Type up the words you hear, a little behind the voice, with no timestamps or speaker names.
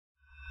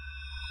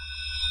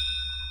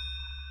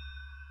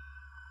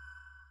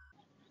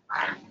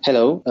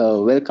Hello,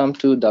 welcome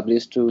to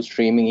WSO2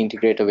 Streaming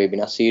Integrator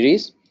webinar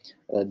series.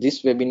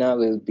 This webinar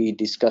will be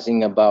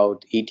discussing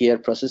about ETL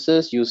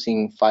processes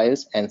using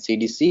files and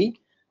CDC.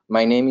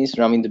 My name is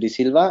Ramindu De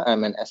Silva.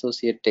 I'm an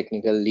Associate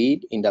Technical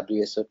Lead in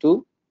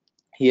WSO2.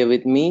 Here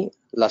with me,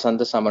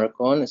 Lasantha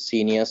Samarakon,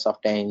 Senior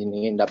Software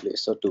Engineer in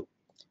WSO2.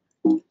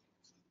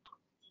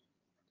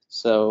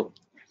 So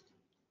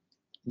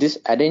this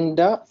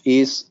agenda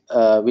is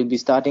we'll be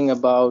starting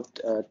about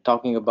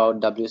talking about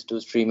WSO2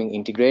 Streaming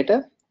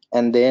Integrator,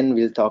 and then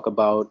we'll talk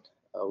about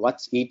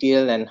what's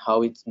ETL and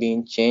how it's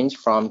been changed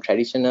from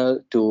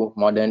traditional to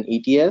modern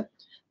ETL,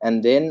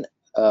 and then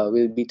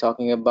we'll be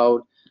talking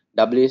about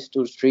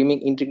WSO2 Streaming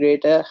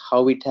Integrator,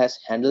 how it has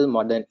handled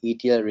modern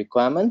ETL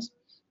requirements,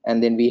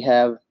 and then we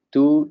have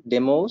two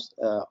demos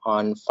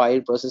on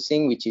file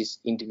processing, which is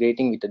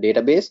integrating with the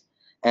database,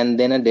 and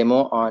then a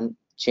demo on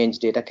change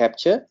data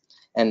capture,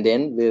 and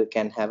then we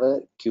can have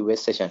a QA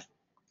session.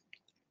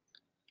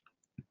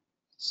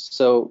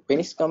 So when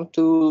it's come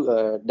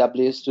to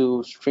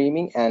WSO2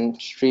 streaming and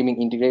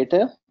streaming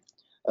integrator,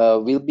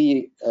 we'll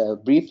be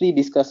briefly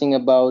discussing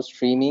about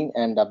streaming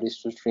and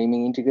WSO2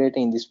 streaming integrator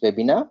in this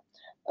webinar.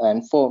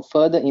 And for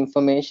further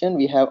information,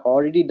 we have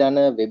already done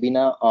a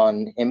webinar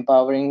on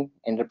empowering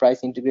enterprise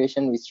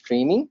integration with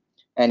streaming,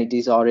 and it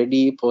is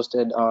already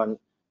posted on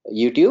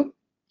YouTube.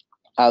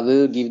 I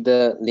will give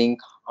the link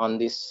on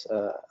this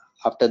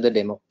after the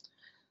demo.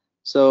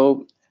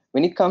 So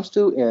when it comes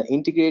to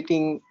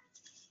integrating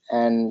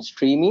and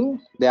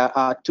streaming, there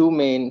are two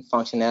main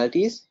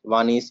functionalities.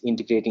 One is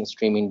integrating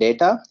streaming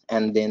data,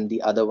 and then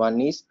the other one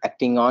is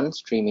acting on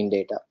streaming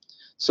data.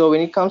 So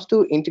when it comes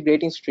to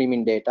integrating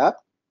streaming data,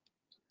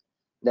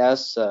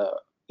 there's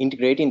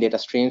integrating data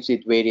streams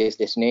with various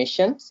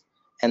destinations,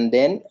 and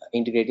then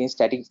integrating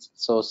static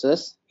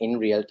sources in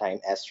real time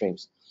as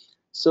streams.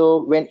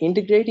 So when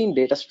integrating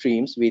data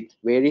streams with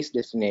various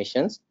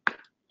destinations,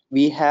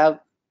 we have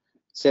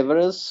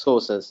several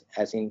sources,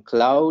 as in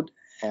cloud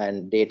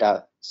and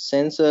data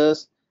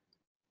sensors,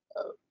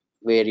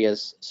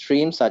 various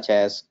streams such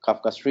as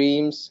Kafka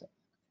streams,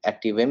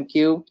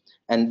 ActiveMQ,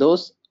 and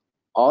those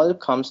all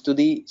comes to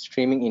the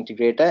streaming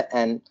integrator,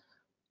 and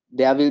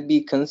there will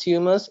be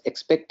consumers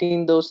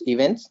expecting those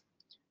events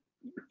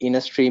in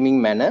a streaming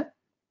manner,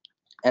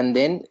 and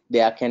then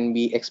there can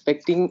be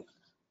expecting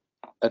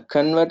a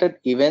converted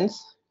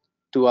events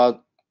to our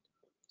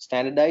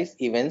standardized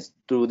events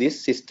through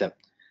this system.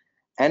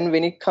 And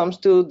when it comes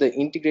to the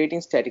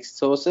integrating static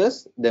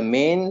sources, the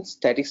main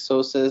static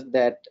sources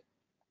that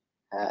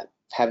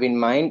have in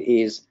mind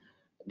is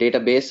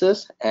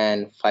databases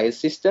and file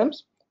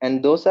systems,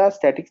 and those are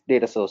static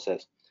data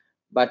sources.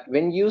 But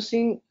when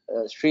using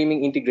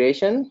streaming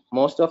integration,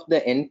 most of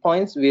the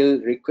endpoints will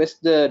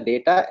request the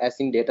data as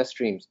in data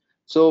streams.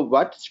 So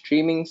what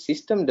streaming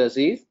system does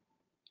is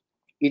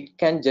it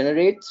can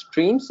generate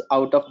streams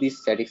out of these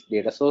static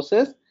data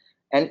sources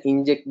and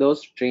inject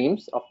those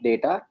streams of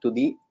data to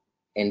the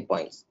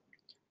endpoints.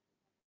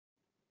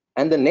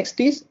 And the next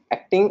is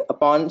acting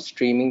upon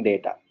streaming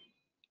data.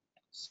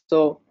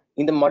 So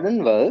in the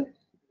modern world,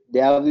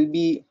 there will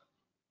be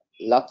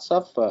lots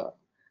of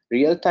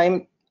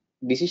real-time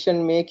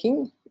decision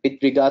making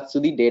with regards to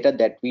the data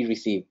that we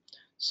receive.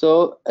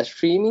 So a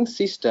streaming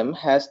system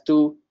has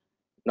to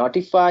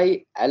notify,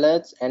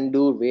 alerts, and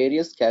do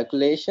various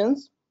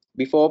calculations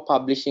before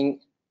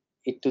publishing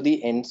it to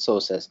the end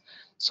sources.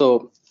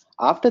 So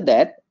after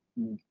that,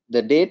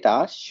 the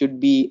data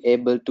should be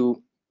able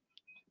to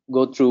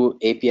go through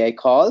API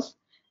calls,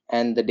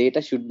 and the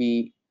data should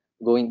be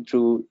going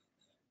through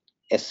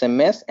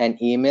SMS and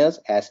emails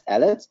as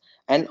alerts,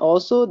 and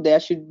also there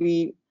should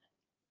be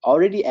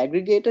already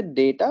aggregated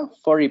data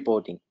for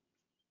reporting.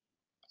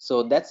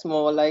 So that's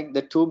more like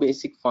the two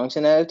basic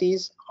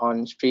functionalities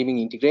on streaming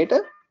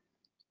integrator.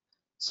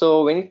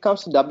 So when it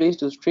comes to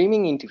WSO2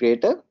 streaming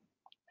integrator,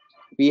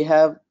 we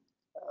have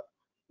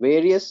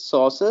various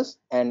sources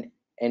and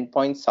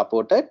endpoints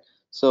supported.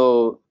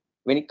 So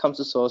when it comes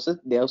to sources,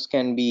 those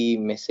can be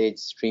message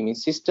streaming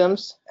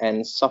systems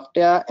and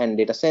software and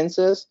data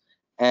sensors,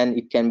 and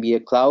it can be a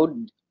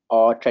cloud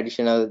or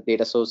traditional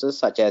data sources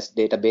such as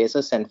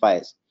databases and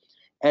files.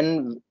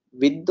 And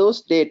with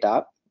those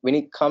data, when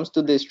it comes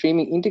to the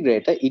streaming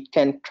integrator, it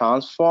can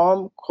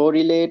transform,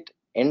 correlate,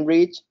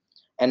 enrich,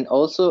 and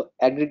also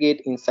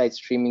aggregate inside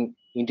streaming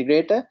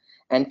integrator,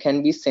 and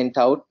can be sent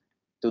out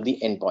to the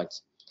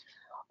endpoints.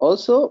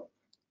 Also,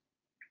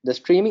 the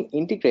streaming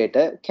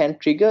integrator can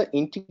trigger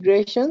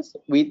integrations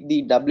with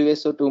the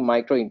WSO2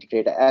 micro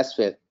integrator as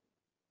well.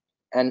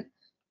 And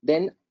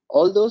then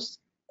all those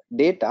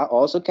data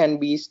also can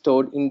be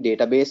stored in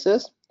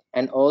databases,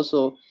 and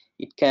also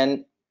it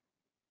can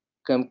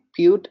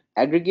compute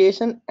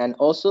aggregation and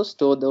also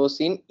store those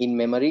in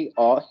memory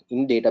or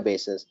in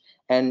databases.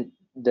 And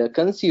the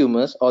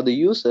consumers or the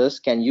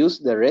users can use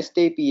the REST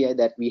API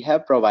that we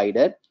have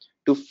provided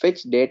to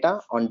fetch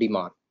data on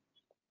demand.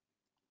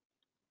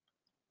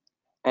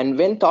 And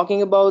when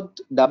talking about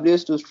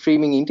WSO2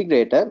 streaming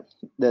integrator,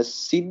 the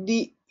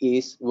SIDI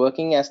is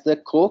working as the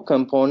core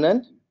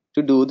component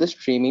to do the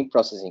streaming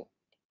processing.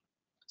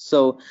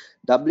 So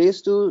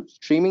WSO2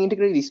 Streaming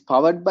Integrator is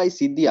powered by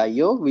Siddhi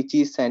IO, which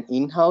is an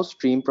in-house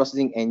stream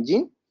processing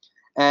engine.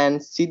 And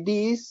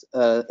Siddhi is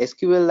a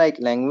SQL-like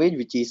language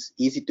which is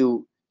easy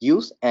to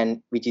use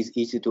and which is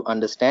easy to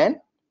understand.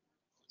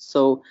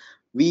 So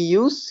we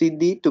use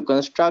Siddhi to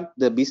construct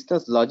the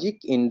business logic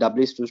in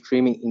WSO2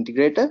 Streaming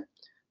Integrator.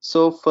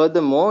 So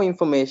further more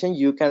information,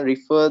 you can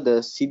refer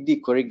the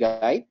Siddhi query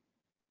guide.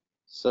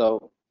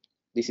 So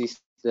this is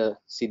the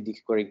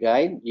Siddhi query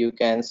guide. You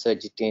can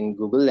search it in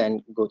Google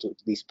and go to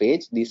this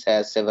page. This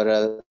has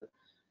several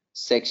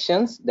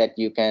sections that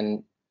you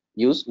can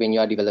use when you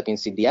are developing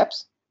Siddhi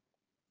apps.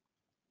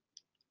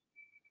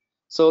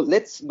 So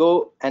let's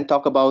go and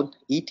talk about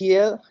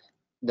ETL,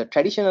 the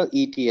traditional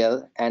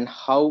ETL, and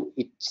how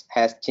it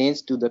has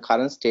changed to the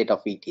current state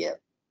of ETL.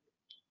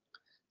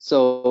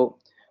 So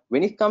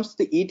when it comes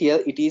to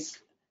ETL, it is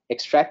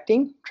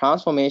extracting,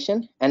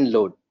 transformation, and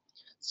load.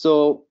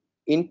 So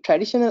in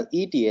traditional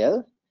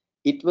ETL,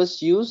 it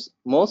was used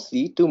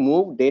mostly to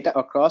move data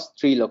across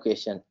 3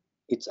 locations.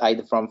 It's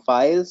either from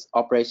files,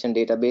 operation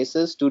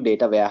databases to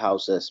data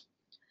warehouses.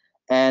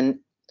 And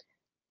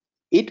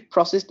it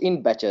processed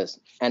in batches.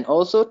 And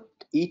also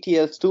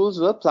ETL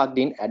tools were plugged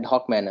in ad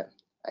hoc manner.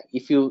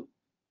 If you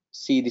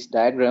see this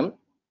diagram,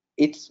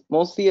 it's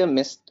mostly a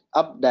messed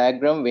up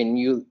diagram when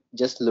you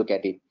just look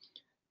at it.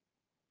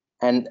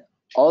 And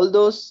all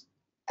those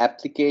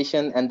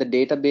application and the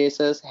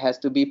databases has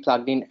to be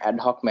plugged in ad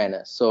hoc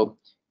manner. So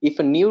if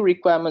a new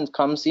requirement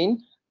comes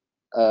in,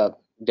 a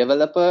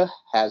developer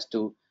has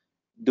to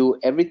do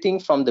everything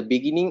from the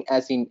beginning,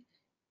 as in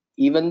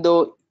even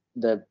though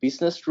the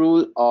business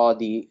rule or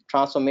the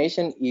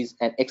transformation is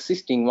an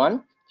existing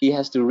one, he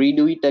has to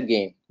redo it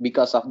again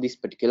because of this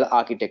particular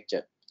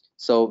architecture.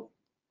 So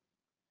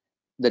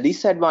the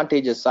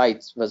disadvantages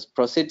sites was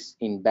processed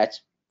in batch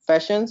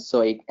fashion,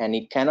 so it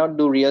cannot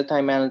do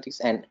real-time analytics,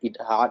 and it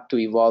hard to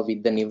evolve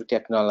with the new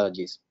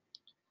technologies.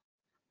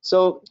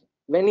 So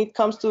when it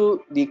comes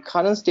to the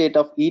current state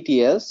of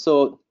ETL,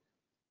 so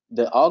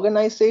the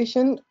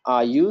organization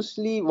are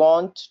usually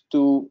want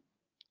to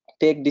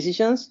take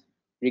decisions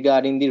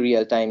regarding the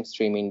real-time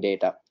streaming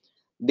data.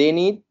 They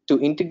need to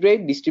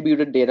integrate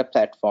distributed data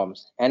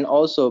platforms, and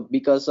also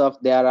because of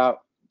there are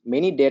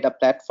many data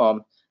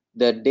platforms,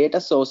 the data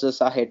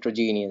sources are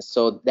heterogeneous,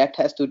 so that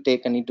has to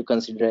take into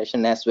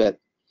consideration as well.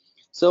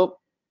 So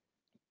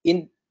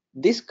in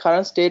this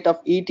current state of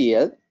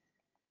ETL,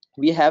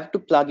 we have to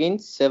plug in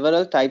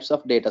several types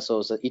of data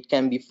sources. It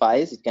can be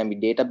files, it can be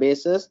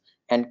databases,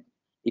 and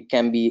it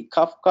can be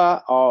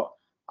Kafka or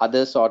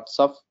other sorts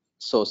of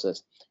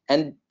sources.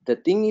 And the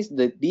thing is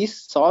that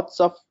these sorts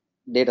of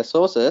data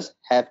sources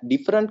have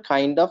different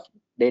kind of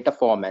data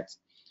formats.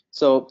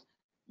 So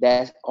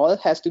that all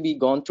has to be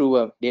gone through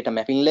a data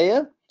mapping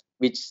layer,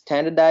 which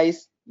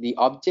standardize the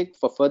object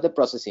for further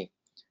processing.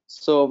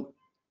 So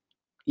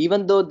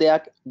even though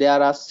there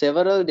are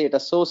several data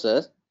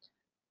sources,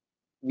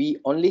 we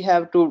only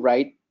have to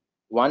write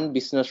one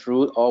business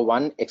rule or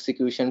one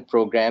execution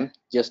program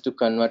just to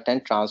convert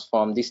and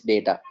transform this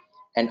data.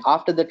 And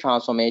after the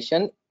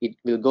transformation, it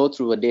will go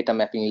through a data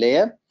mapping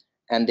layer,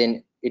 and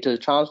then it will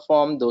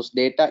transform those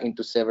data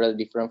into several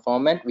different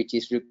formats, which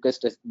is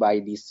requested by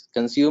these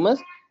consumers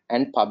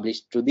and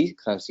published to the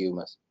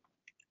consumers.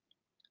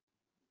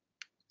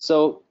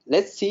 So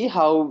let's see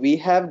how we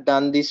have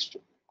done these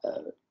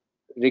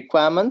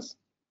requirements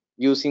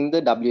using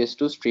the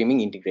WSO2 Streaming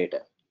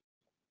Integrator.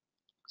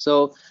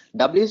 So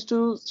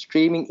WSO2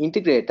 Streaming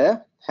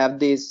Integrator have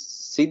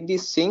this Siddhi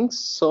Sync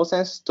Source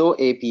and Store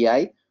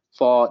API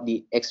for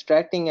the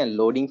extracting and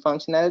loading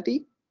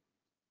functionality.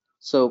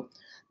 So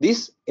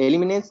this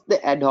eliminates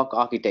the ad hoc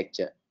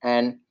architecture,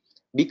 and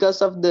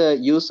because of the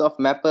use of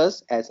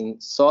mappers, as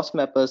in source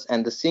mappers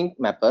and the sync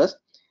mappers,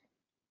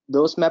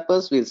 those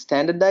mappers will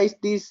standardize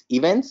these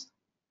events,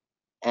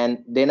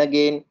 and then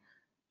again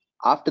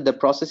after the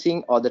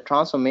processing or the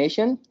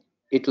transformation,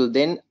 it will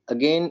then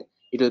again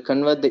it will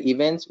convert the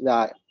events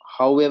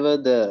however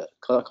the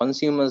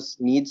consumers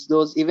needs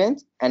those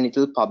events, and it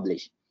will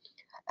publish.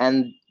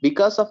 And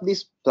because of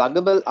this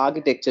pluggable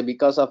architecture,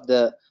 because of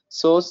the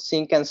source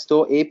sync and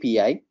store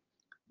API,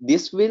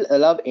 this will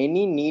allow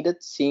any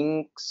needed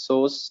sync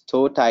source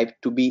store type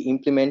to be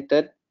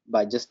implemented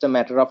by just a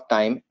matter of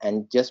time,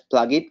 and just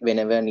plug it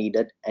whenever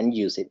needed and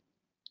use it.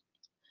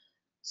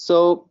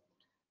 So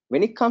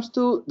when it comes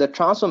to the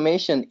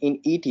transformation in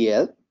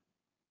ETL,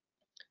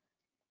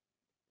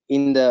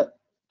 in the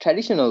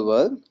traditional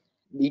world,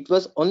 it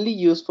was only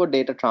used for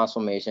data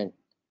transformation,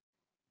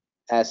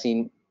 as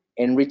in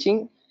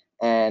enriching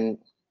and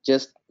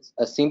just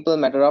a simple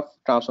matter of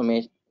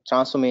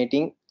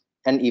transformating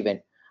an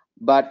event.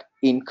 But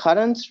in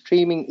current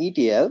streaming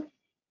ETL,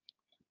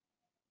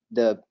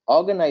 the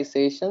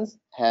organizations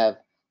have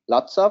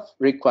lots of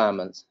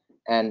requirements,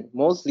 and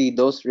mostly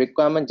those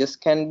requirements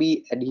just can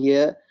be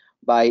adhered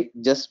by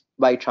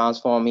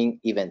transforming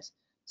events.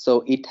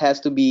 So it has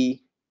to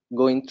be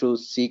going through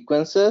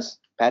sequences,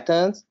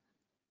 patterns,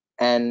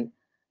 and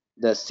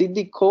the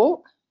Siddhi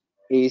core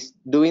is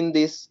doing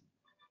this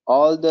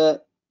all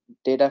the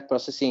data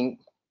processing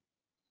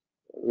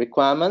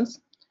requirements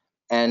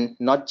and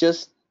not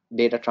just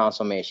data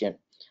transformation.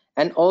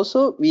 And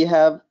also we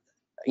have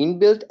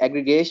inbuilt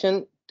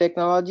aggregation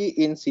technology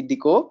in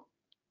Siddico,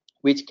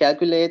 which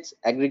calculates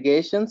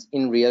aggregations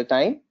in real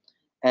time.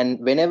 And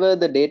whenever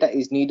the data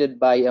is needed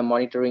by a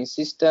monitoring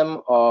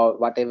system or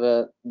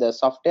whatever the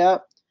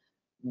software,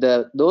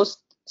 those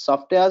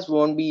softwares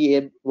won't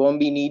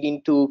be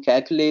needing to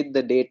calculate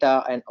the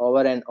data and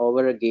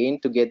over again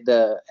to get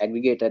the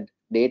aggregated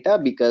data,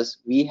 because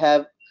we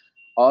have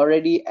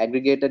already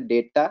aggregated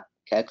data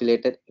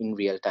calculated in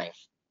real time.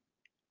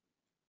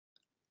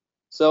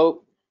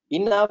 So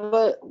in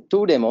our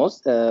two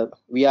demos,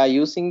 we are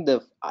using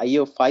the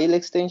IO file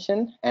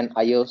extension and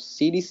IO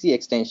CDC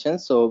extension.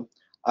 So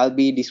I'll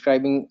be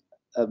describing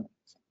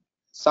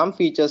some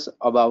features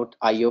about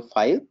IO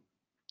file.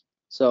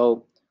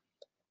 So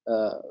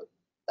the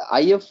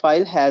IO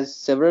file has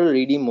several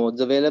reading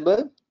modes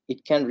available.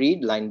 It can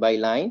read line by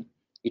line.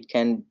 It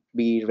can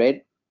be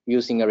read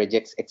using a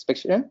regex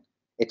expression,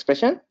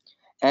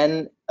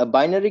 and a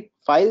binary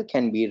file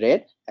can be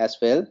read as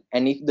well.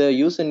 And if the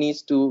user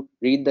needs to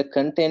read the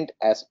content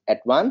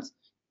at once,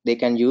 they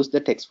can use the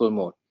textful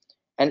mode.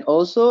 And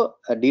also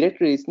a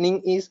directory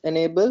listening is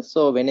enabled.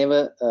 So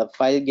whenever a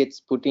file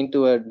gets put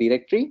into a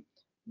directory,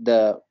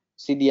 the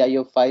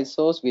CDIO file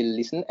source will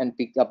listen and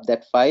pick up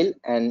that file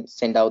and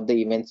send out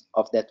the events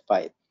of that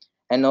file.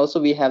 And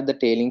also we have the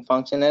tailing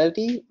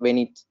functionality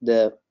when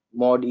the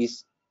mode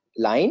is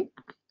line.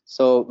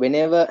 So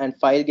whenever a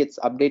file gets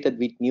updated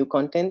with new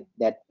content,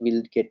 that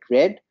will get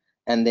read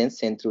and then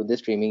sent through the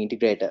streaming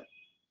integrator.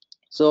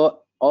 So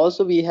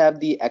also we have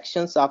the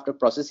actions after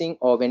processing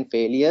or when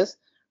failures,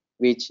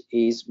 which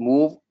is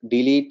move,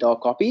 delete, or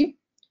copy.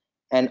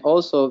 And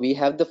also we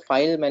have the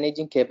file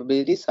managing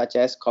capabilities such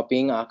as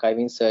copying,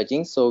 archiving,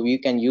 searching. So we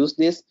can use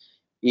this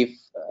if,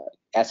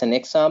 as an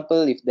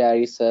example, if there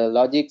is a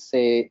logic,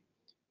 say,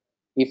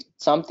 if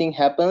something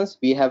happens,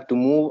 we have to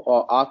move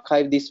or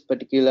archive this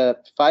particular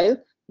file,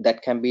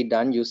 that can be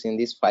done using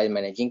these file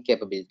managing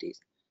capabilities.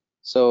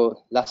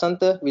 So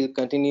Lasantha will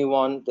continue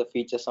on the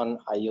features on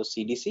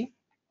IOCDC.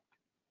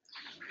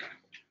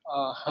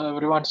 Hello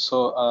everyone.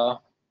 So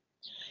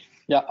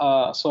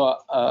I'll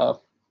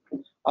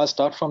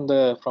start from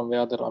where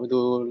the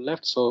Ramidu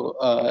left. So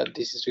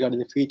this is regarding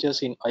the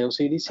features in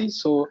IOCDC.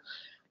 So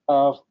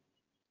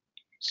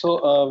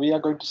we are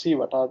going to see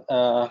what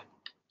are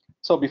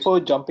so before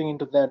jumping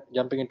into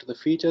the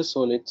features,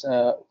 so let's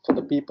for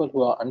the people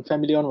who are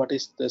unfamiliar on what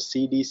is the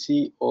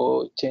CDC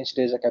or change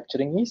data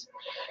capturing is.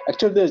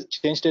 Actually, the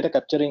change data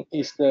capturing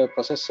is the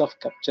process of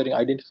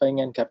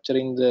identifying and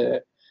capturing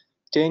the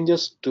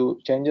changes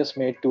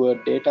made to a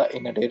data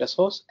in a data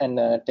source and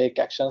take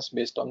actions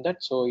based on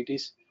that. So it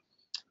is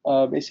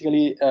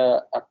basically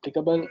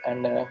applicable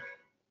and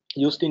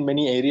used in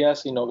many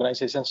areas in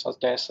organizations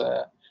such as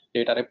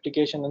data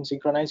replication and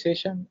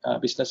synchronization,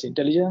 business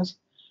intelligence,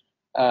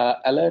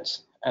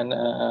 alerts, and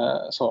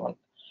so on.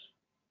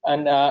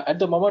 And at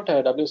the moment,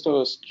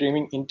 WSO2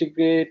 Streaming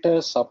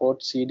Integrator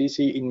supports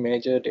CDC in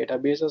major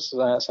databases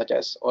such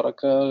as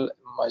Oracle,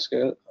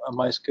 MySQL,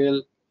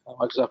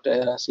 Microsoft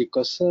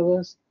SQL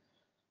servers,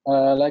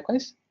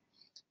 likewise.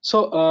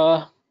 So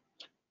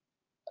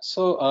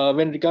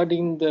when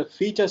regarding the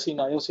features in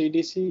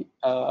IOCDC,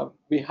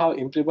 we have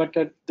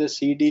implemented the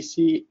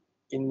CDC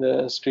in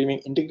the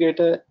streaming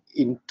integrator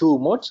in two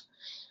modes.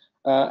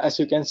 As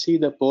you can see,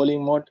 the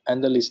polling mode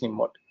and the listening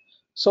mode.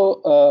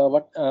 So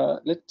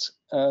let's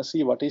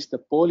see what is the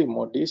polling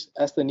mode is.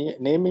 As the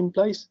name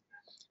implies,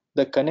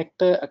 the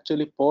connector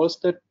actually polls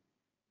the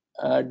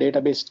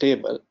database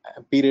table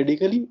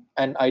periodically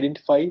and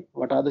identify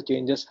what are the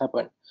changes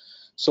happen.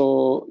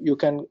 So you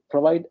can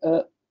provide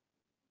a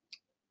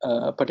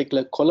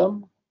particular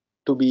column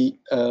to be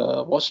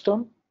watched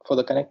on for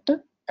the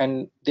connector,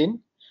 and then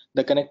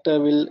the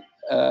connector will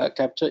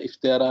capture if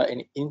there are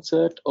any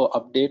insert or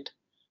update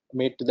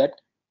made to that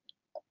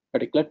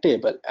particular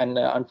table. And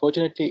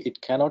unfortunately,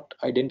 it cannot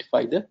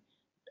identify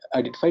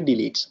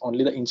deletes,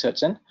 only the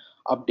inserts and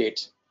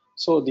updates.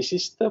 So this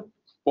is the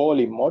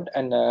poly mode,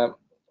 and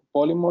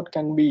poly mode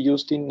can be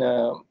used in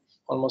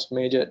almost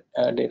major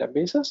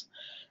databases,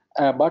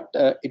 but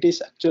it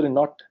is actually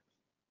not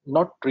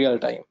real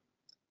time,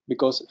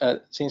 because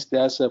since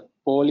there's a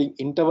polling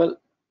interval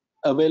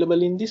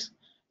available in this,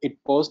 it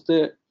posts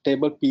the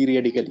table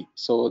periodically,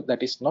 so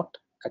that is not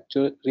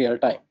actual real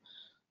time.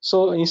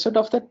 So instead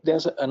of that,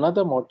 there's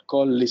another mode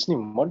called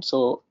listening mode.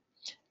 So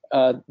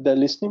the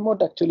listening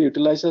mode actually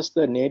utilizes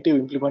the native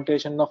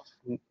implementation of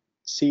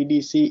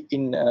CDC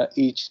in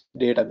each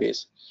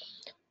database.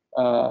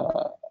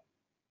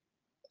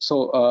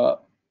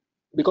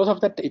 Because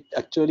of that, it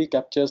actually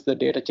captures the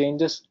data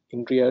changes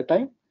in real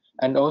time,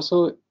 and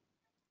also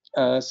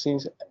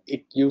since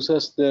it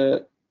uses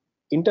the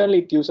internally,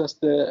 it uses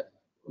the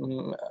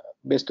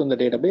based on the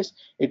database,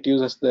 it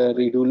uses the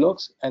redo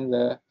logs and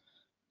the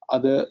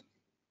other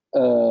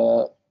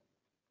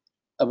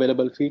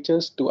available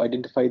features to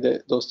identify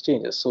those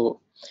changes. So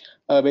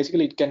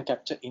basically, it can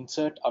capture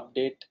insert,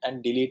 update,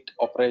 and delete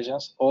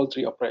operations, all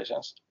three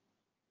operations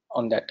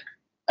on that.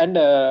 And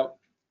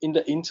in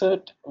the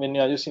insert, when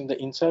you are using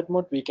the insert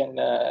mode, we can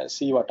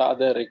see what are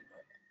the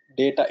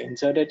data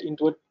inserted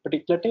into a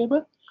particular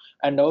table,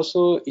 and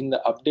also in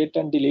the update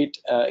and delete,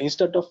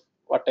 instead of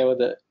whatever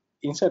the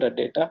inserted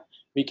data,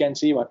 we can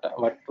see what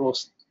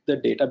was the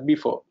data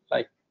before,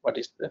 like what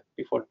is the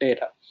before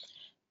data.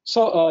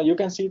 So you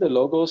can see the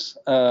logos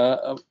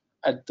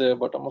at the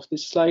bottom of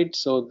this slide.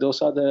 So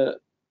those are the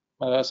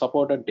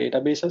supported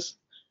databases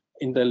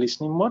in the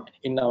listening mode.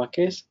 In our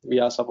case, we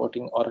are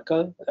supporting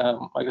Oracle,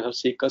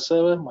 Microsoft SQL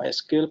Server,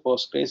 MySQL,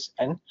 Postgres,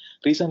 and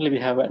recently we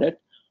have added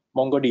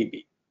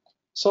MongoDB.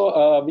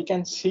 So we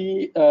can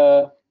see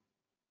a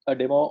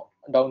demo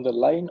down the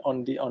line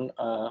on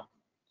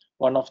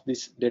one of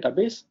this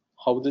database,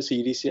 how the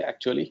CDC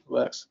actually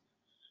works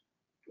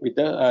with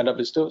the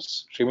WSO2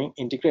 Streaming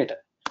Integrator.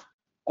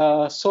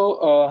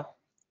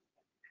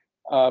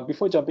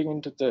 Before jumping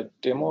into the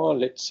demo,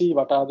 let's see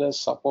what are the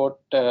support,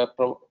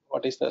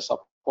 what is the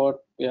support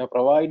we have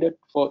provided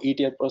for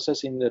ETL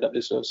process in the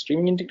WSO2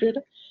 Streaming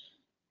Integrator.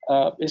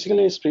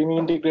 Basically,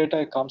 Streaming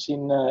Integrator comes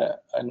in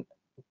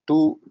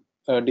two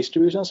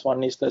distributions.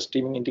 One is the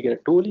Streaming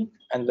Integrator tooling,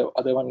 and the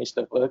other one is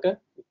the worker.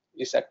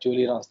 This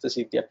actually runs the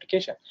CD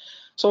application.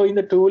 So in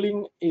the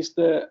tooling is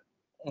the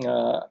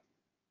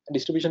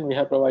distribution we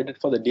have provided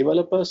for the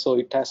developer. So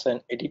it has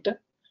an editor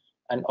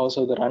and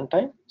also the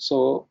runtime.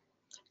 So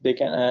they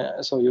can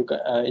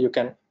you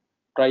can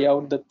try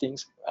out the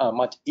things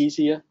much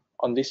easier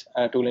on this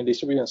tooling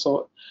distribution.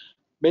 So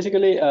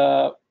basically,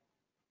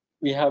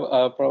 we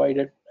have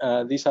provided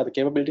these are the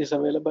capabilities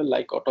available,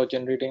 like auto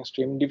generating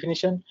stream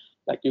definition.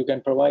 Like you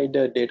can provide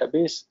a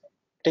database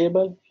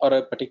table or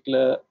a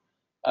particular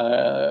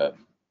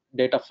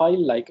data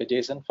file, like a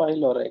JSON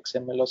file or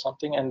XML or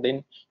something, and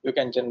then you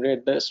can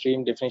generate the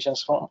stream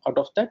definitions from out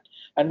of that.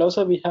 And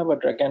also we have a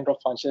drag and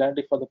drop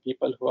functionality for the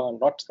people who are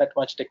not that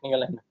much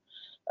technical, and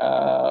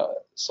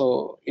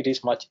so it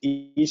is much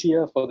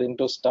easier for them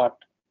to start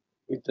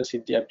with the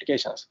Siddhi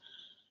applications.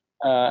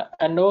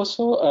 And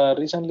also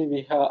recently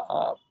we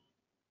have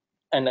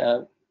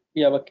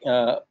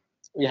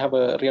we have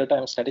a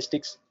real-time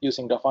statistics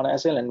using Grafana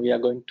as well, and we are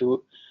going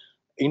to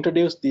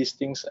introduce these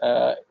things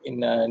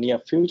in near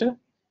future.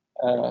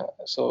 That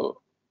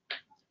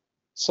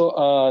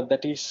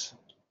is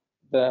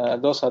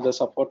those are the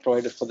support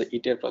provided for the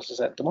ETL process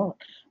at the moment.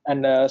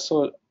 And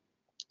so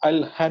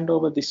I'll hand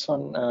over this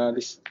one,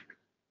 this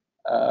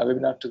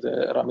webinar to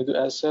the Ramidu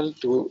as well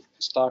to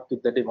start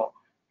with the demo.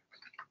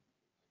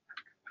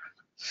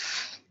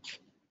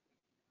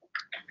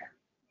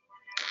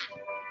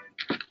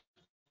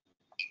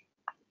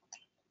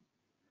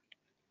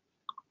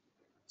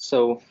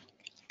 So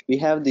we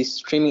have this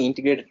streaming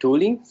integrator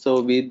tooling.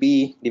 So we'll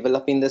be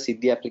developing the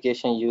Siddhi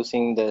application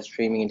using the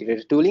streaming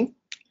integrator tooling.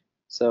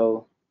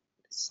 So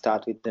let's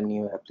start with the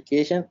new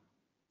application.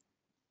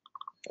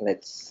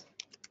 Let's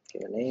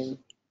give a name.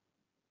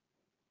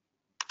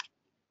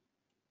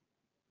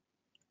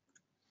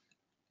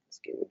 Let's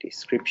give a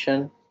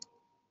description.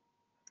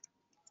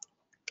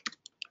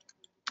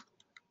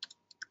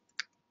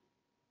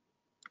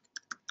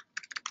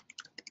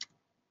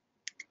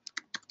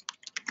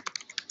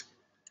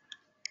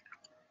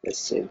 Let's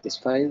save this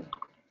file.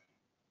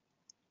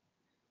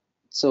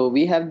 So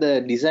we have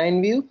the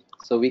design view.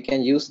 So we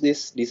can use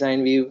this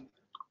design view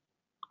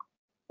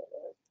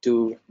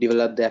to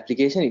develop the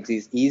application. It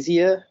is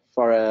easier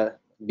for a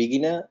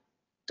beginner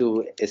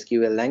to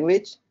SQL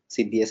language,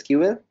 Siddhi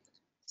SQL.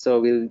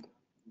 So we'll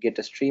get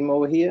a stream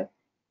over here.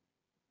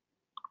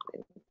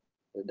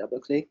 We'll double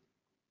click.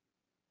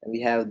 And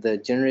we have the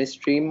generate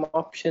stream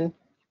option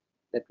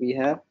that we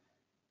have.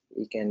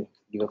 We can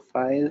give a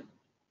file.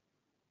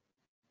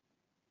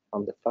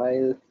 From the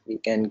file, we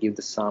can give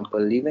the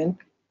sample event.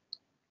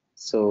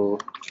 So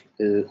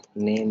we'll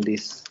name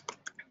this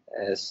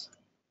as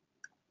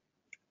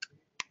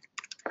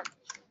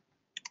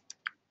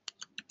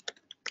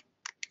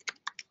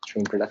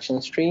stream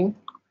production stream,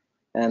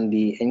 and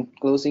the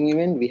enclosing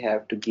event we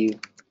have to give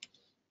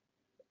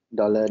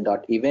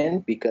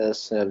 $.event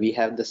because we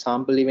have the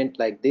sample event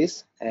like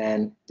this,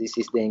 and this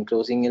is the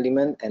enclosing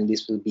element, and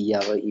this will be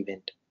our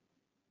event.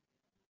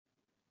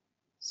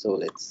 So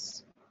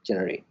let's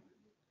generate.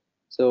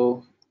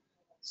 So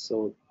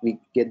we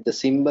get the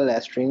symbol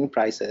as string,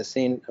 price as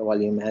int,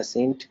 volume as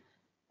int,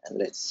 and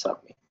let's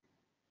submit.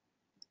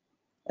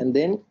 And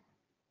then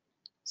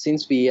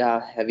since we are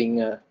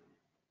having a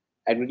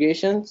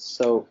aggregation,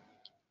 so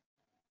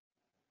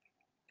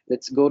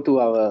let's go to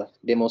our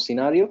demo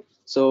scenario.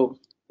 So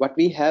what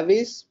we have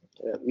is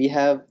we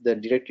have the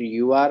directory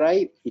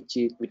URI,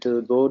 which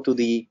will go to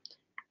the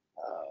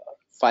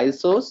file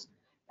source,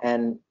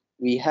 and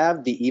we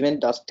have the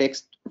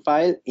event.txt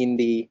file in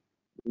the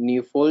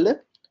new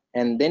folder.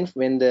 And then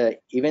when the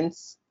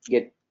events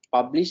get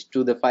published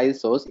to the file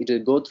source, it will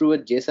go through a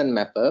JSON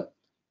mapper,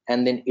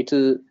 and then it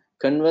will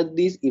convert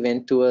this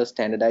event to a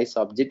standardized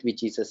object,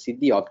 which is a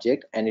Siddhi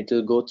object, and it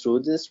will go through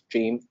the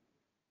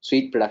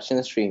suite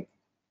production stream.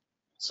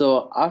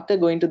 So after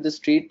going to the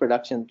street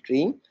production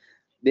stream,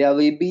 there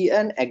will be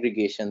an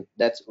aggregation.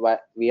 That's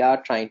what we are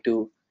trying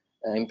to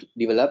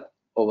develop.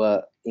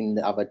 over in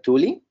our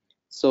tooling.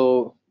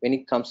 So when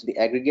it comes to the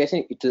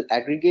aggregation, it will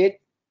aggregate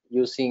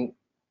using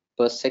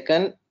per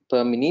second,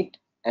 per minute,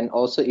 and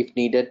also if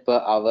needed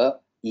per hour,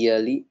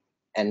 yearly,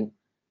 and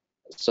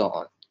so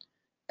on.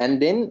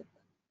 And then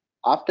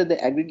after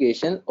the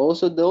aggregation,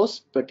 also those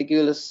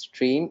particular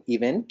stream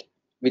event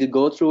will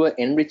go through an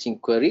enriching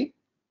query,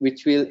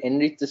 which will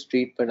enrich the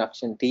street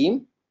production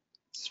team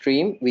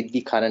stream with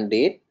the current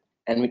date,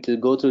 and it will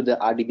go through the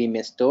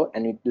RDBMS store,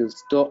 and it will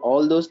store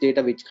all those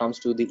data which comes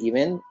to the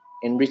event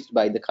enriched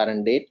by the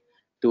current date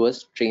to a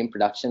stream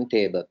production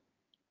table.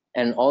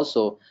 And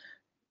also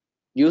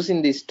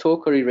using this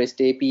store query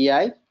REST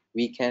API,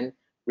 we can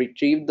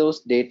retrieve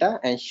those data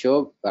and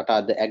show what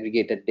are the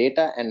aggregated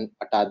data and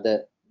what are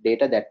the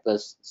data that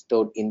was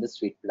stored in the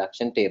suite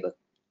production table.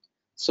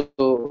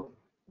 So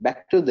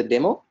back to the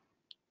demo.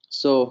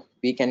 So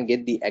we can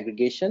get the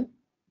aggregation,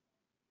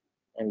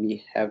 and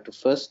we have to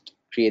first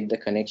create the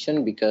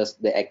connection because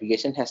the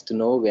aggregation has to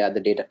know where the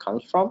data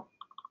comes from.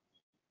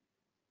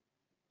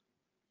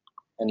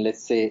 And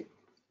let's say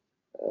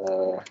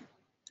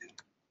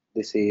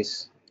this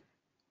is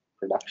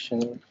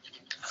production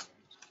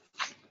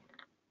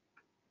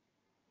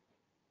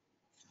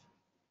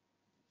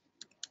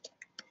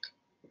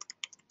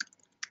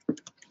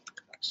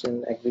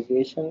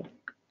aggregation,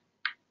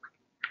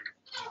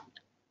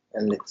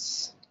 and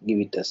let's give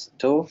it a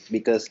store,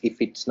 because if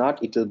it's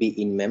not, it will be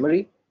in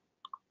memory.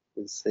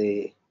 We'll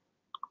say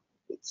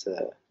it's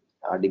a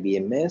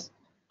RDBMS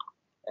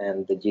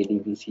and the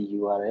JDBC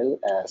URL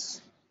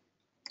as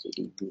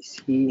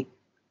JDBC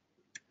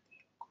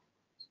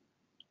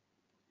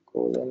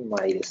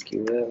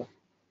 :mysql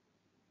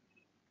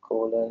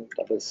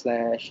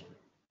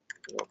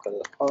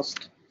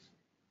 :localhost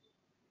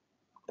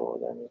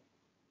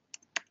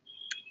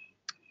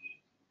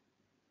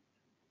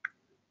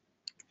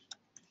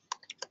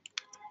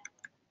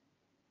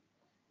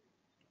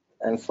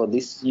and for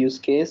this use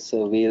case,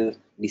 we'll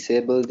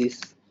disable this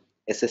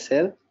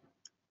SSL.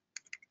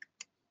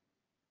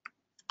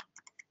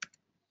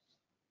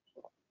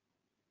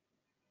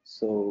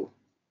 So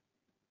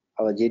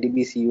our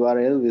JDBC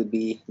URL will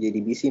be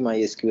JDBC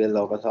MySQL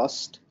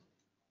localhost,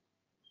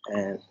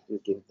 and we'll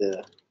give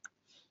the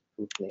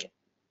root name,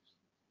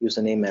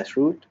 username as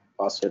root,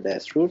 password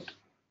as root,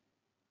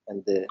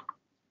 and the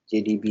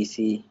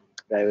JDBC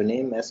driver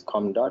name as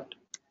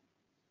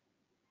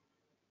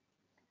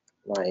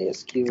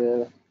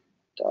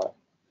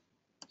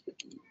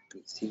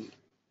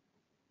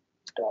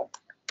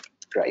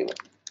com.mysql.jdbc.driver.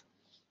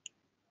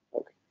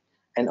 Okay,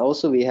 and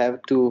also we have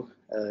to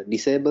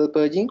disable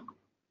purging,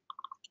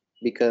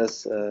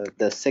 because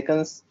the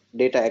seconds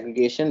data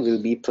aggregation will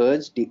be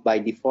purged by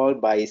default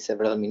by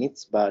several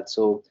minutes, but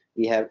so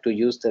we have to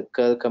use the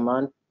curl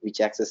command which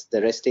accesses the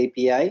REST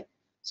API,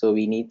 so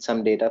we need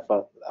some data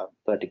for a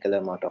particular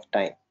amount of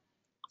time.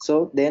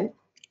 So then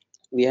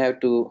we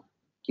have to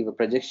give a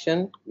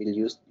projection. We'll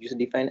use user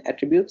defined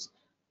attributes.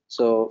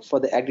 So for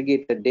the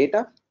aggregated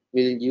data,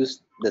 we'll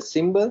use the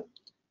symbol,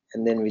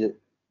 and then we'll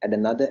add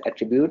another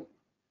attribute.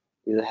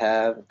 We'll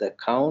have the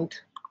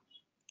count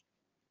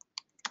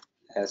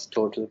as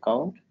total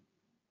count,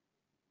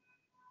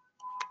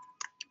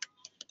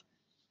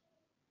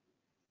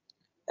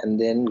 and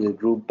then we'll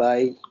group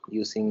by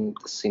using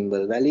the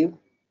symbol value,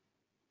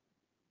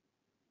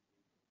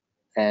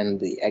 and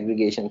the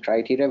aggregation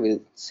criteria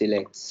will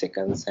select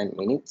seconds and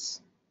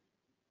minutes.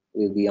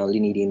 We'll be only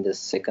needing the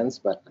seconds,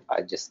 but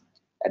I just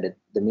added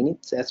the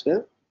minutes as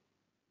well,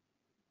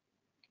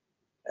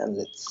 and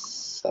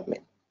let's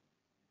submit.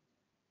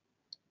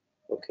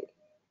 Okay,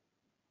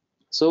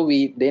 so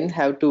we then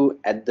have to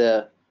add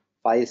the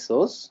file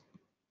source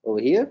over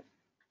here.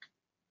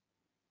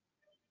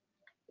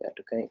 We have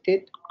to connect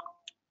it,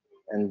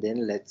 and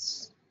then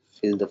let's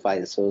fill the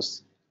file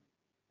source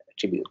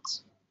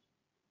attributes.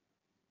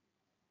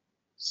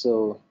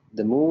 So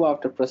the move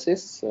after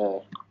process,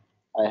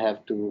 I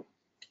have to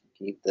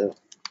give the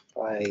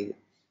file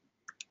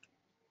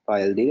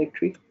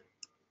directory,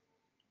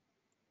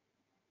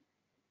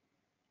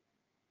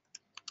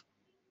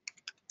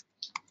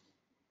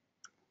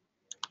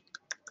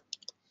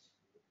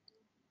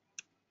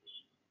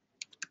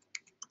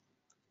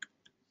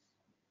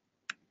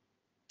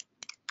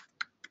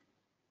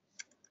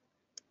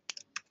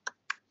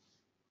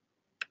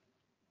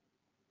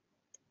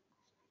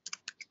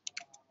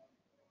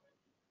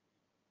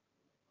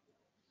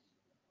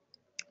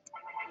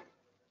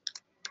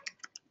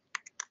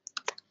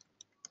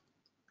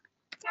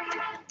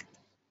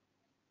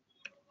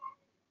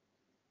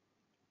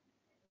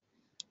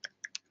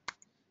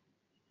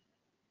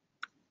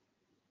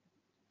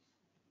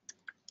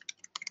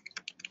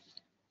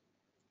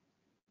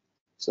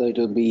 so it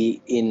will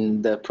be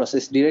in the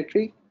process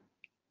directory.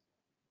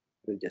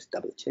 We'll just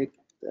double check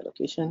the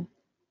location,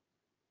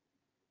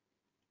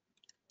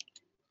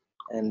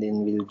 and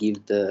then we'll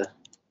give the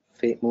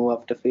move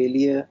after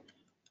failure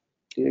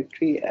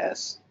directory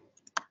as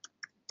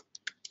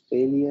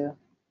failure,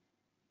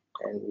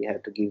 and we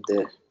have to give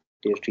the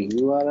directory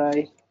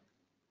URI.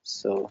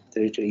 So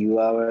directory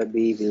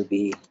URI will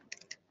be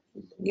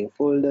the new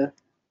folder,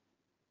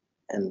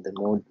 and the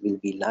mode will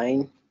be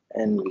line,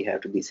 and we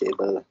have to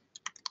disable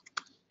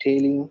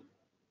tailing,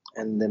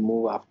 and the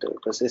move after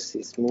process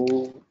is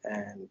move,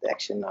 and the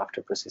action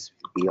after process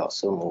will be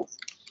also move.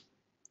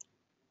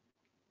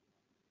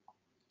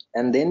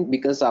 And then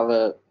because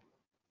our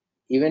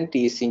event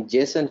is in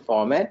JSON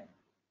format,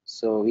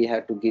 so we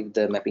have to give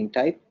the mapping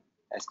type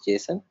as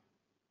JSON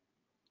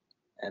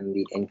and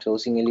the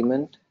enclosing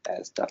element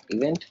as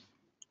 .event,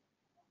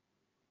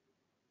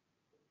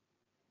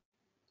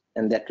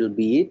 and that will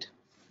be it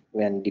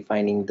when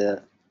defining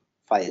the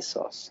file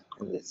source.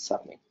 And let's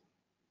submit.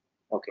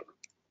 Okay,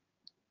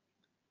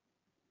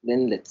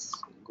 then let's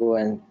go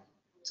and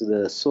to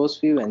the source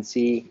view and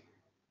see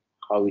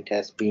how it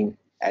has been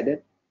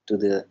added to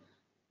the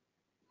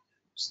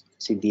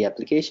CD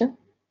application.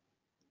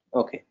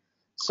 Okay,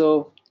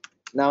 so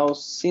now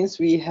since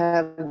we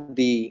have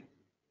the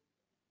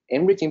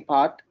enriching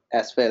part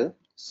as well,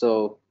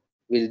 so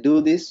we'll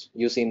do this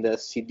using the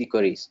CD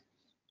queries.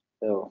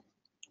 So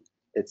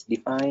let's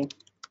define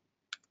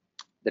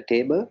the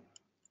table,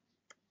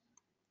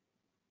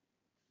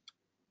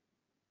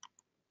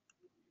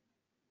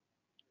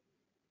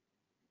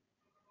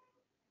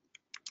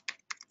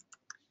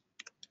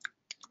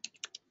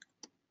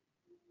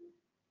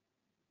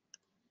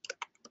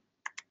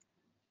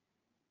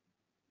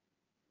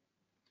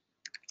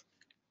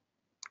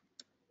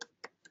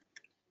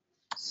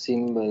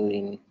 symbol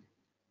in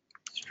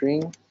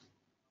string,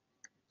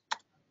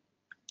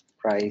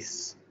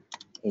 price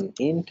in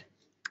int,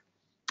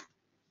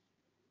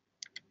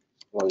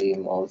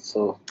 volume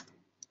also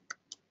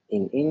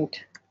in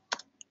int,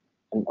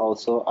 and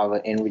also our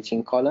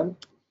enriching column,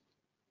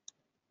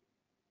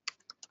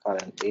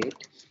 current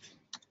date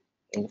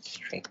in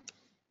string.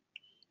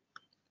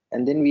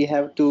 And then we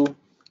have to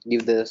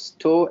give the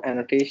store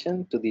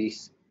annotation to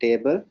this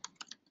table.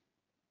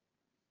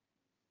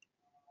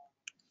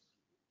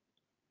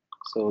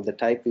 So the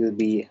type will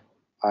be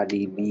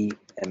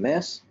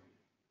RDBMS.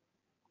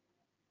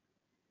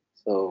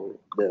 So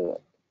the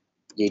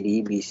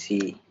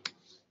JDBC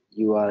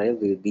URL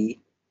will be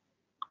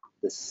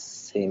the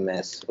same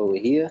as over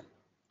here,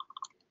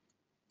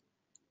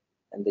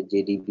 and the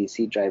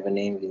JDBC driver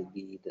name will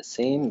be the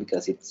same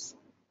because it's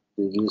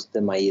will use the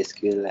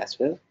MySQL as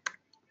well.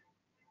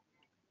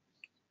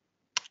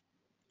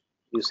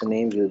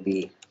 Username will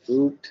be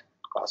root,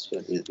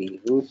 password will be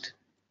root.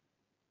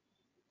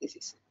 This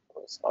is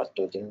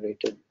auto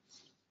generated.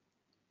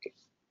 Okay.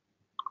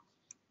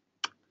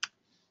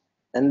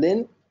 And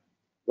then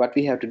what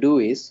we have to do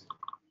is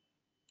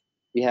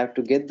we have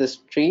to get the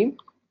stream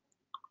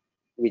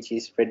which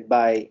is fed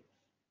by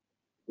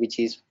with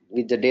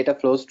the data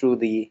flows through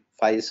the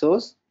file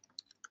source,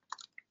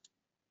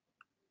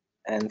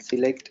 and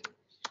select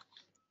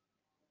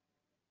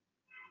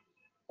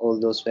all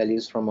those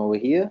values from over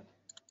here,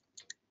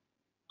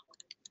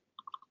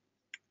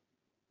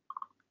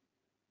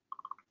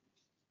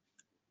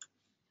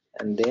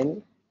 and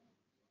then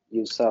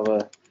use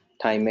our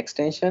time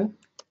extension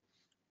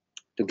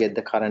to get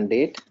the current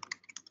date,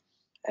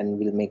 and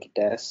we'll make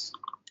it as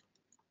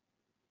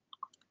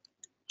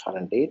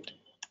current date,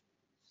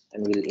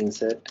 and we'll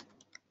insert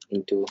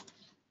into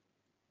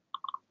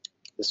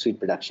the suite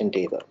production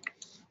table.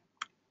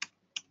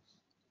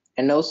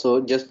 And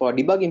also, just for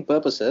debugging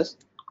purposes,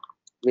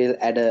 we'll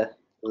add a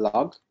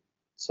log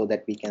so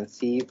that we can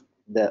see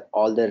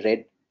all the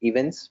red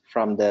events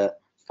from the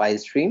file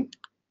stream.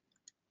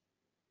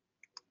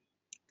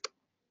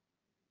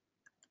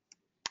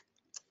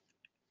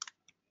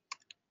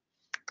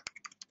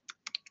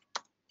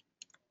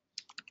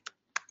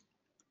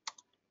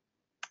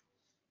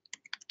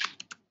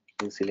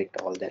 We'll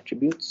select all the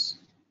attributes.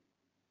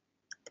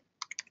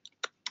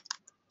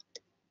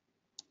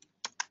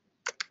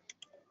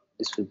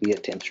 This will be a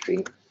temp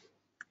stream.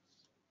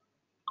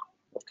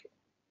 Okay.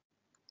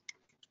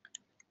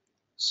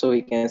 So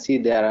you can see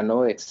there are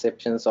no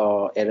exceptions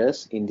or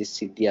errors in this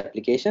CD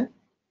application.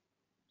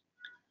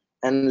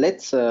 And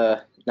let's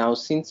now,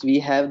 since we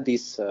have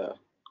this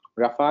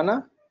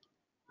Grafana,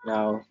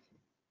 now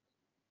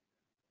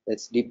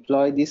let's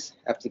deploy this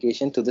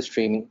application to the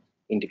streaming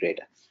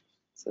integrator.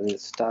 So we'll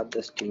start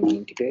the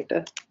streaming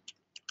integrator.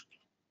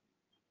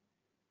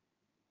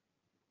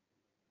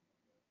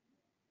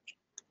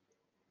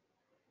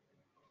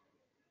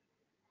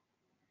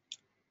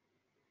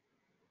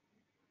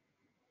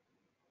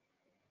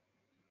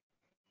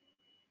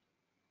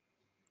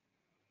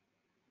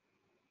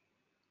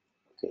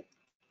 Okay.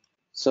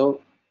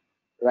 So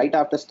right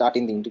after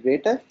starting the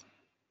integrator,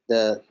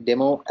 the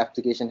demo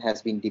application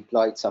has been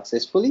deployed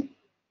successfully,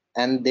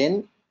 and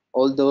then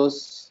all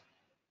those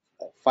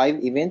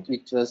 5 events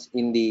which was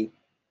in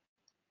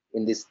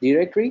this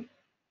directory,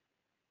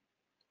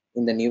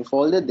 in the new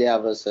folder, there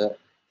was a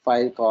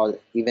file called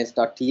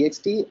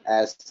events.txt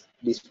as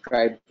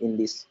described in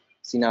this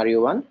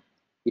scenario 1.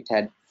 It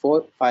had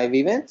 5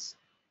 events,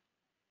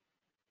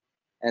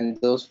 and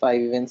those 5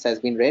 events has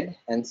been read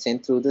and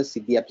sent through the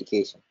CD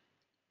application.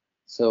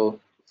 So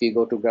if you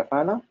go to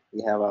Grafana,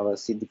 we have our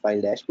CD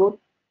file dashboard.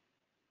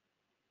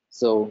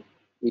 So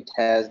it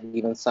has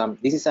given some,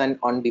 this is an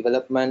on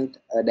development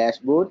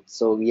dashboard,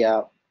 so we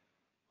are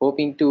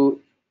hoping to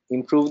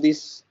improve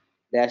this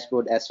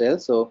dashboard as well.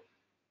 So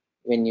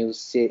when you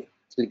say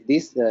click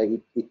this,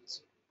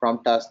 it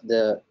prompt us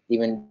the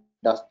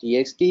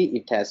event.txt.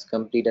 It has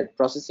completed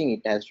processing,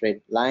 it has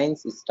read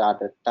lines, it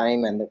started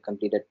time and the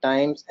completed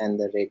times, and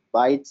the read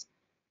bytes,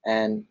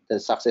 and the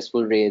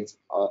successful raids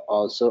are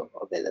also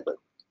available.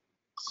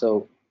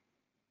 So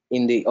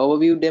in the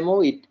overview demo,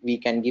 we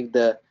can give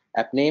the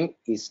app name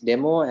is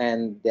demo,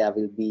 and there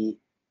will be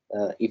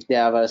if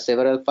there are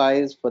several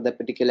files for the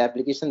particular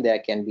application, there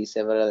can be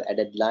several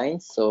added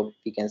lines, so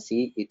we can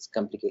see it's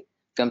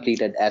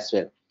completed as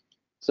well.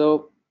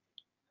 So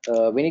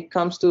when it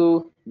comes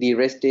to the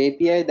REST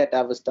API that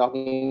I was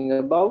talking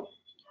about,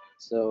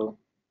 so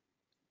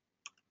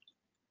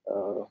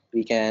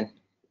we can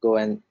go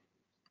and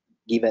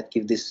give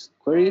this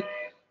query.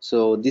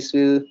 So this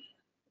will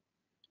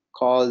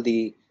call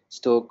the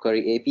store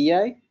query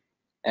API,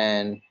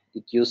 and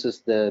it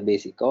uses the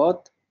basic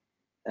auth,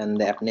 and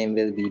the app name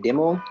will be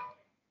demo,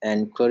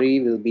 and query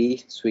will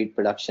be suite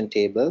production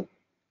table.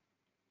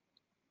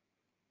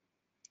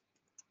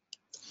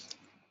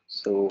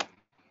 So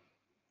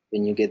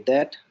when you get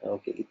that,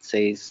 okay, it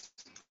says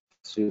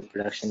suite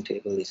production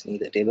table is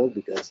neither table,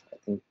 because I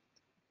think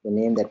the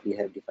name that we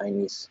have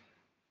defined is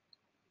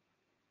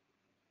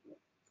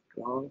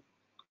wrong.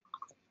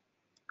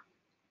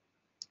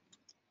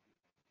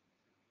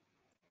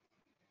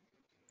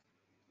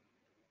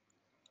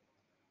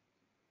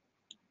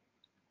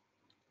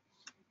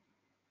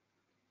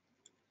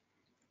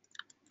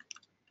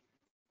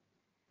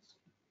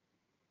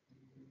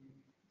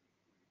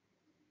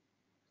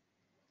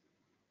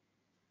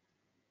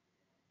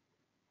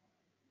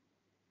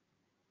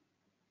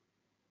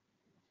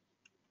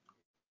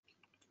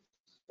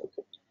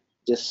 Okay,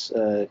 just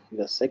give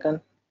a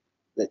second.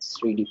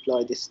 Let's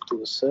redeploy this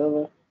to a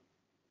server.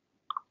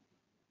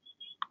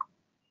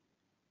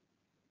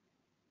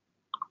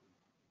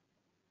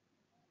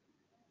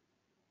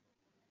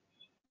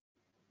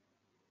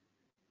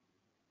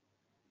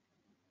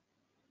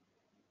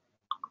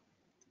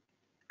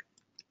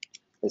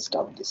 Let's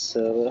stop this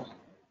server.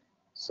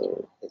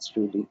 So let's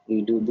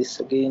redo this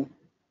again.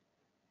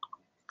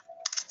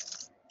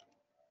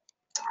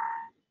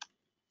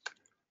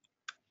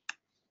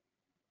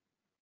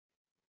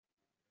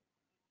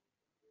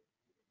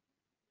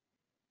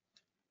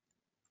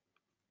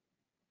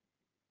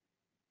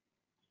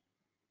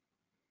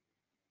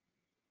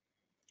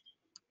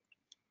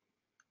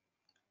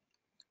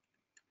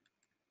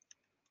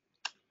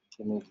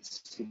 Remove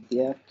this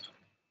CPR.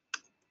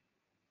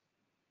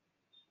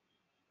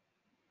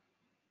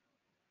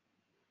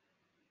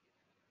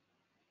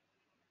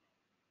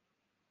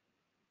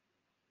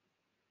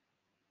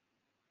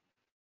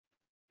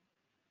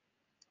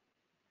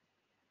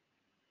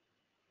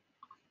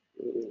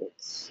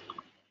 Let's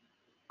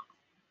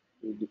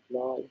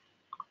redeploy.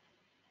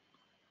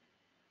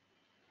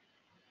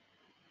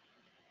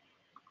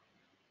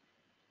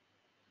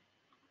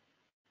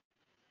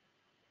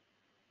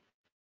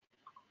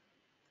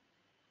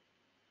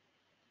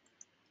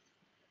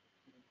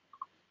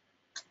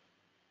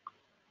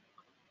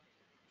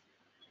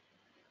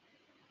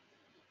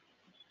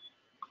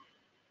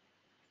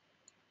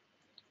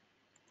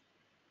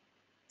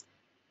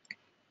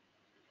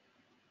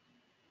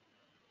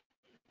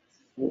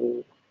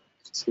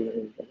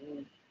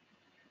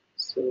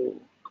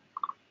 So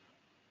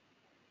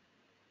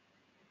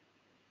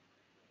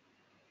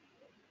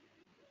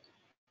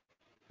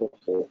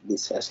okay,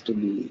 this has to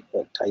be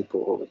a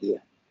typo over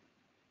here.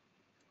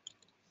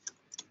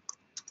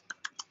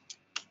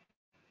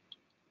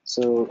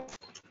 So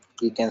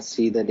you can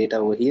see the data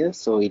over here.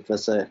 So it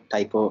was a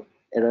typo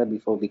error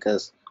before,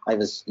 because I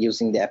was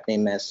using the app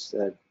name as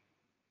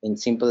in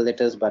simple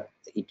letters, but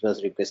it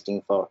was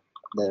requesting for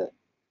the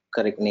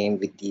correct name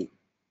with the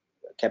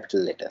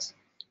capital letters.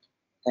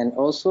 And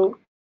also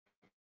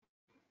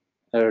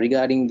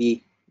regarding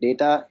the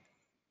data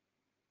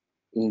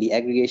in the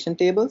aggregation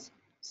tables,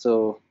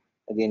 so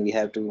again we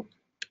have to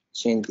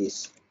change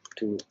this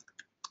to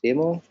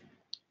demo,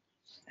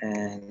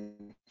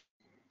 and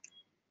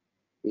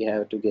we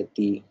have to get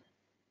the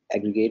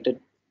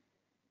aggregation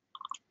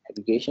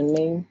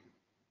name,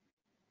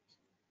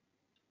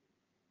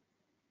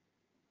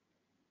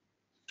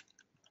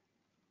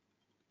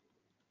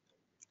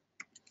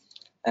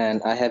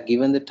 and I have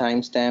given the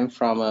timestamp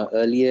from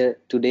earlier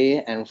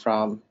today and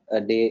from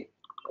a day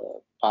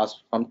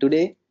past from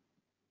today.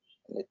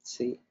 Let's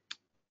see.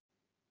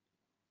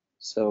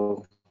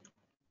 So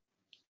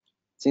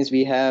since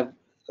we have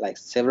like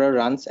several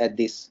runs at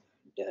this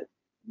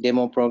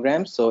demo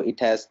program, so it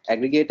has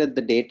aggregated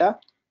the data.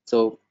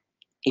 So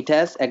it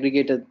has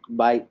aggregated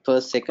by per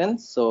second.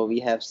 So we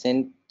have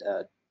sent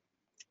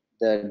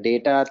the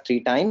data 3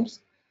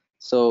 times.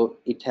 So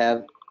it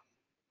have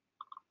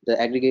the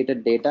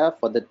aggregated data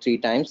for the 3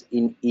 times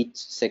in each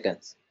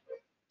seconds.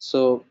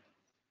 So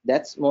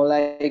that's more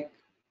like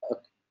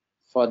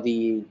for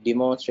the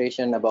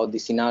demonstration about the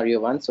scenario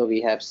one. So we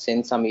have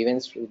sent some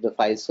events to the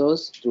file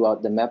source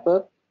throughout the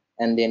mapper,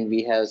 and then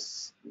we have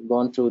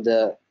gone through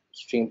the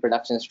stream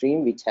production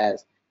stream, which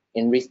has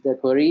enriched the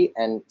query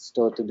and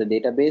stored to the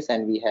database,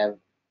 and we have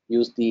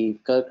used the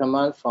curl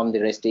command from the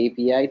REST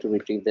API to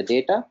retrieve the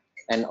data,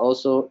 and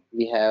also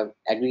we have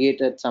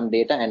aggregated some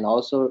data and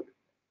also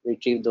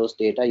retrieve those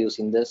data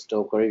using the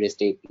store query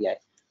REST API.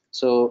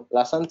 So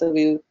Lasantha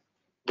will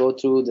go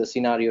through the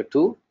scenario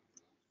 2.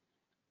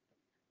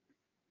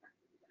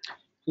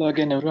 Hello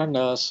again, everyone.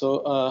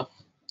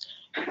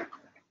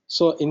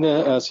 So in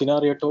the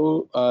scenario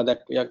 2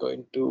 that we are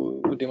going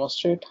to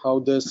demonstrate how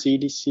the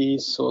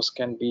CDC source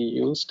can be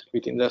used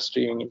within the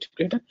streaming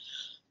integrator.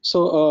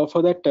 So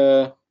for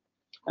that,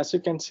 as you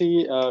can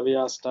see, we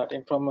are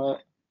starting from a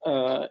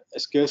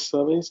SQL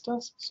Server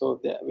instance.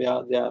 So there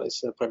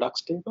is a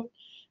products table,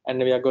 and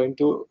we are going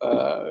to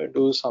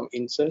do some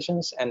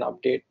insertions and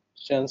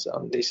updations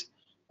on this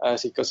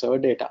SQL Server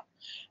data.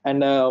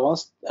 And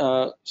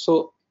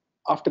so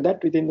after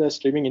that, within the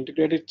streaming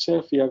integrator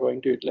itself, we are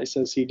going to utilize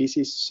a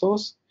CDC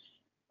source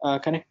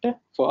connector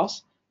for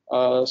us,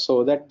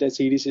 so that the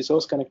CDC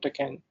source connector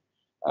can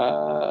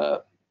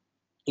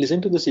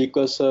listen to the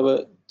SQL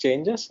Server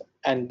changes,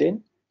 and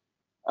then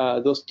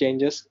those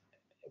changes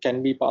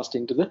can be passed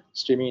into the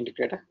streaming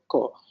integrator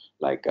core.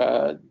 Like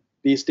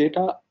these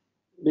data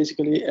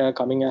basically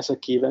coming as a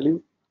key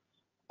value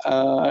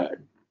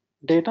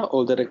data,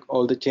 all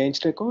the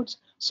changed records.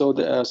 So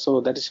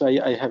that is why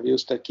I have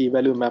used a key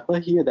value mapper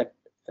here. That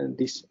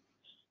this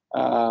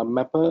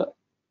mapper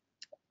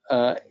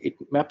it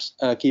maps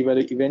key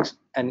value events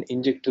and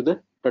inject to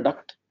the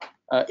product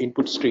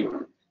input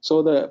stream.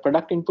 So the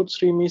product input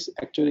stream is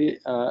actually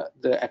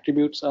the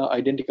attributes are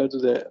identical to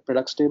the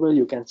products table.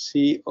 You can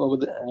see over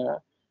the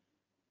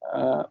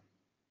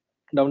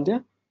down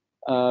there.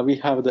 We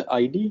have the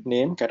ID,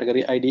 name,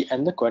 category ID,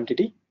 and the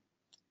quantity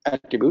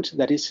attributes.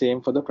 That is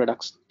same for the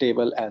products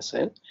table as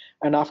well.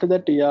 And after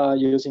that, we are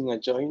using a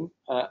join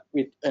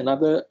with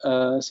another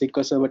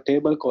SQL Server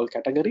table called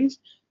categories.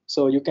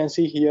 So you can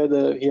see here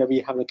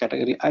we have the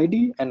category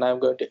ID, and I'm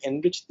going to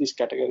enrich this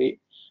category,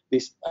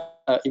 this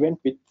event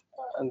with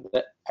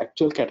the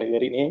actual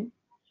category name,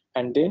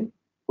 and then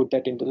put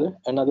that into the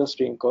another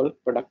stream called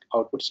product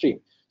output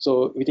stream.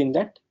 So within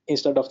that,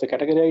 instead of the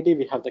category ID,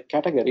 we have the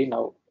category.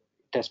 Now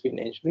it has been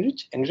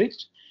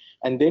enriched,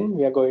 and then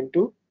we are going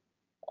to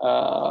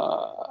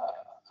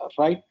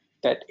write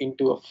that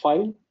into a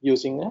file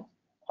using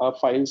a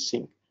file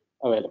sync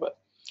available.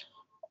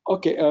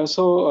 Okay,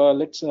 so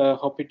let's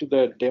hop into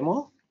the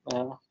demo.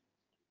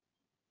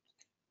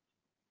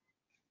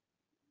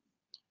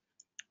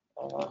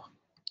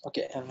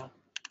 Okay.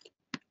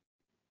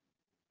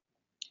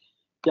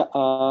 Yeah.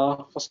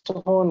 First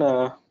of all,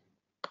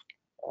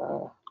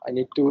 I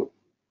need to.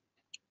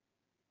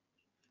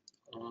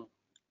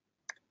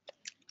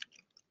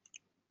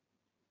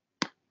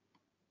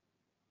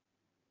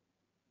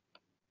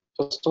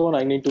 First of all,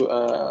 I need to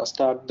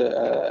start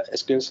the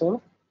SQL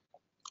Server.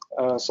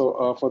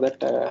 So for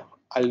that,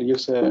 I'll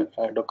use a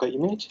Docker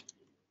image.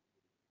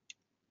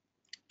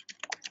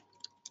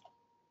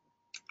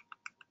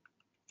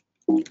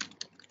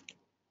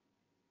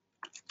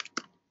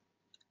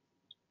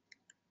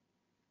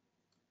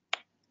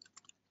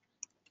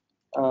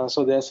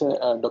 So there's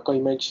a Docker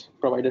image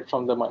provided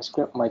from the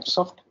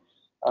Microsoft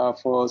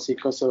for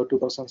SQL Server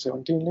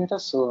 2017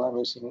 latest. So I'm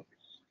using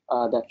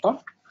that one.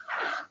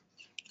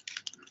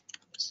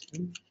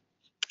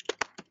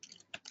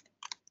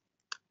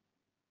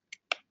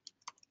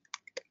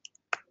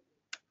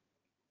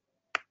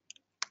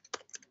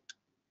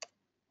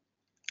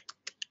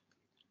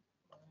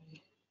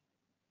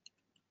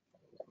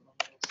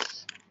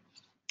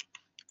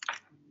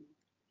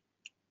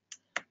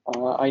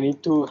 I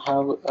need to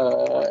have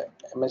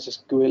MS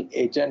SQL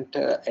agent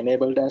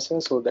enabled as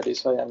well, so that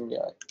is why I'm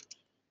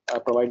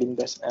providing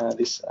this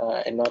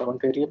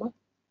environment variable.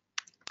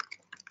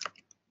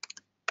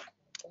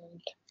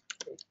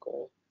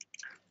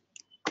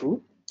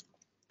 True,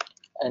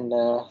 and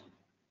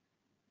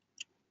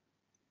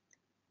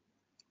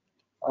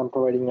I'm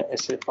providing a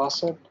SA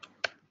password.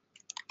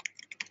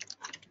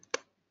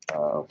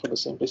 For the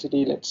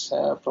simplicity, let's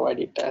provide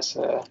it as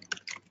a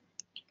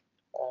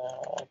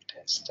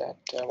test at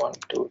 1,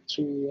 2,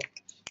 3.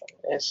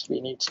 Yes, we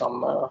need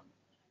some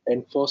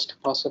enforced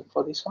password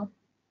for this one,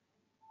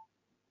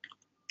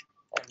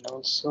 and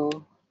also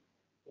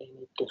we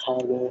need to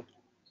have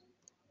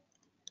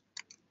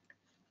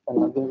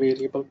another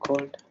variable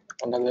called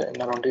another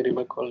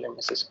variable called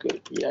MSSQL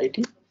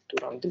PID to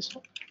run this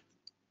one.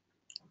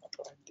 I'll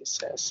provide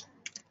this as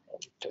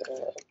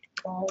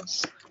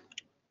enterprise,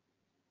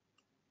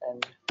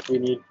 and we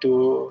need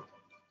to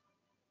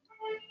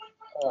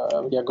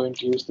we are going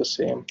to use the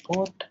same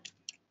port,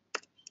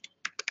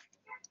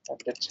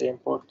 and that same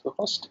port to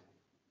host,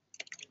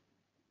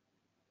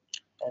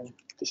 and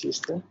this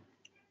is the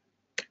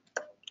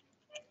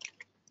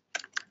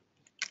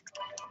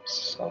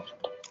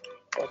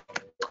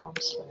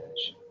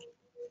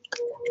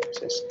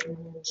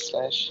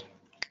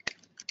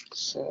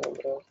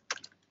soft.com/MSSQL/server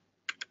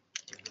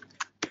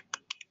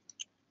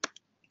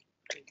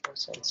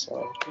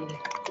 2017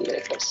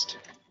 latest.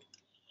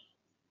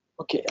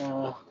 Okay,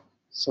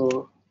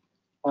 so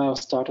I've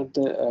started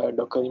the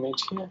Docker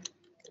image here.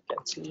 You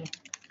can see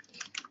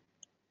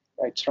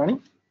it's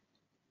running.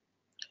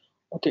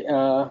 Okay,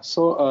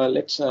 so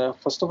let's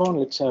first of all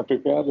let's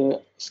prepare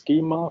the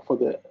schema for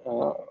the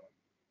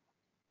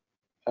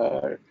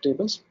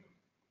tables.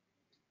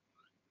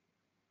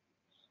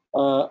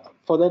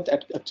 For that,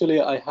 actually,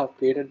 I have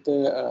created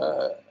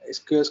the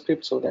SQL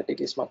script so that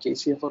it is much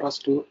easier for us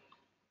to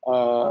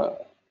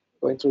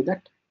going through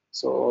that.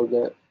 So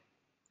the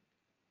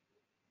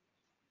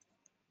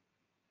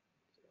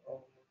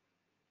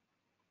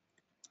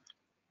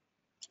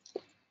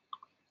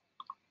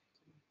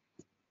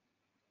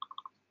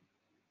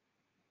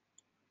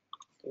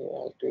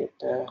I'll create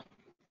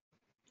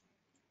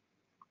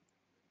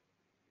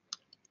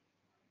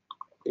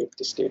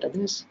this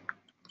database.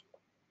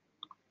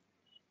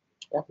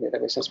 Yeah,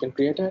 database has been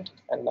created,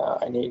 and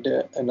I need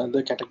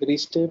another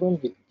categories table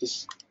with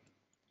this.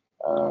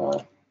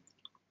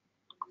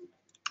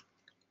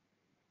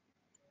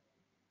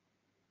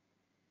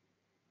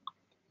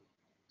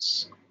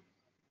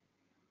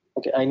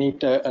 Okay, I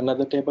need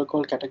another table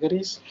called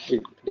categories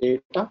with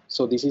data.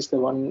 So this is the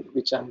one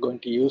which I'm going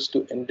to use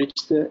to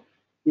enrich the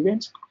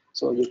events.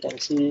 So you can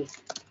see,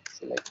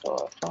 select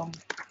from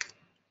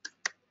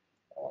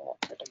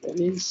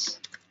categories.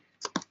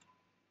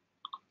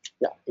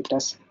 Yeah, it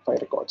has 5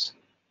 records.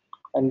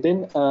 And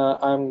then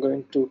I'm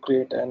going to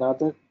create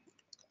another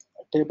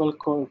table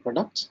called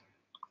products.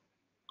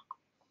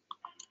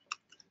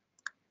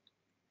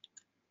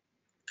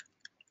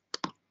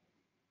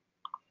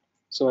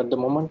 So at the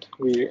moment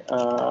we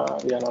are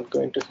not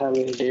going to have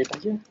any data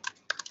here.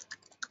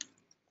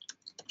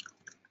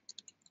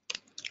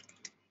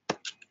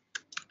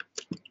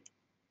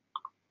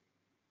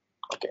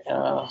 Okay,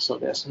 so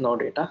there's no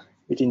data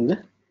within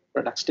the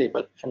products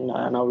table, and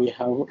now we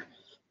have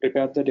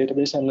prepared the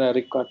database and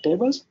record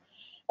tables.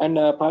 And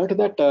prior to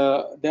that,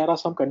 there are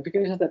some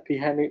configurations that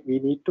we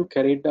need to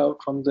carry it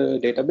out from the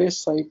database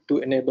side to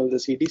enable the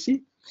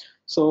CDC.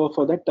 So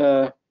for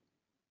that,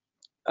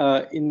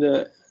 in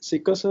the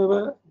SQL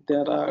Server,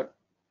 there are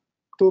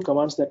 2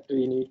 commands that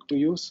we need to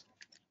use.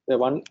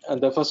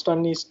 The first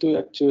one is to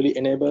actually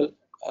enable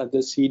the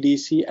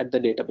CDC at the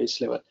database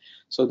level.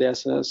 So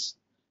there's a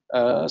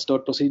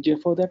stored procedure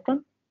for that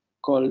one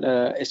called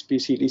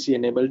spcdc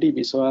enable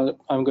db. So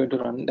I'm going to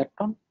run that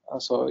one.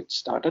 So it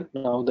started.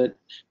 Now the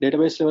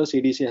database level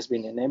CDC has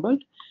been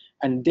enabled,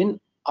 and then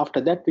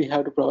after that we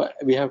have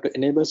to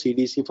enable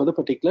CDC for the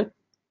particular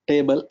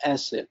table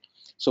as well.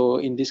 So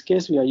in this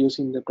case we are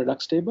using the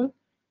products table.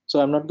 So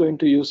I'm not going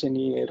to use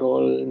any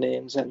role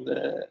names and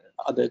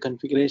other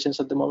configurations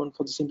at the moment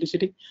for the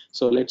simplicity.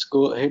 So let's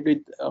go ahead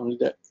with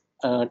the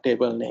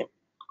table name.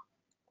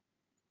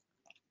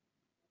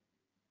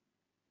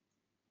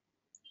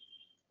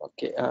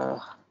 Okay.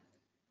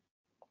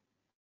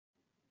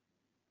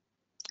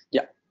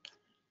 Yeah.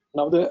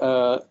 Now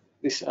the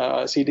this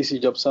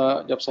CDC jobs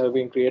have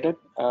been created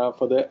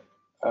for the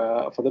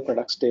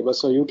products table.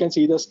 So you can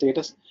see the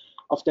status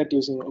of that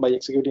by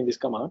executing this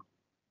command.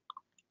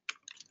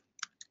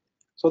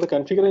 So the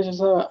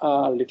configurations are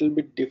a little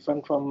bit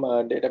different from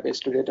database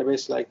to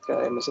database, like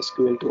MS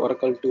SQL to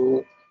Oracle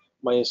to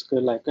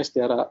MySQL. Likewise,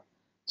 there are.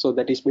 So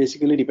that is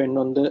basically depend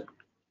on the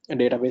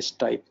database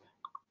type.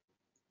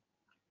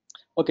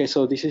 Okay,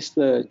 so this is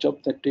the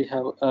job that we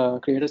have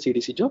created,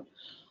 CDC job.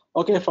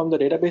 Okay, from the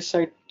database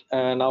side,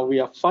 now we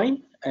are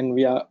fine, and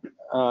we are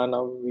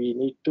now we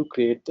need to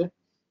create the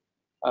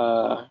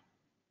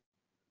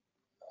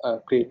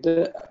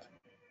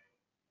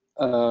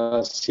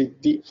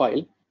CD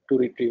file to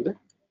retrieve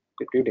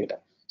data.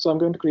 So I'm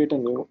going to create a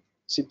new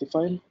CD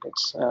file.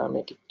 Let's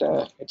make it.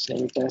 Let's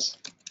name it as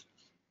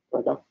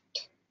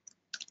product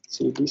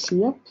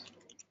CDC app.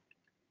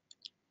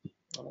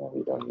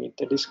 We don't need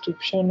the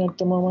description at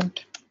the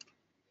moment.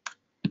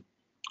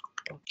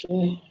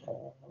 Okay,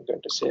 I'm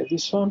going to save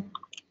this one.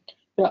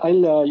 Yeah,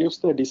 I'll use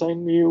the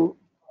design view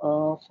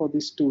for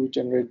this to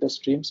generate the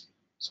streams.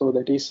 So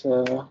that is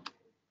okay.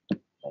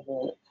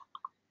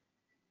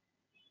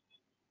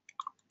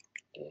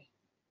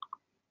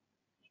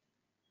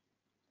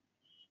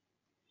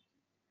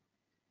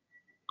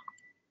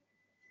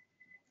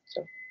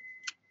 So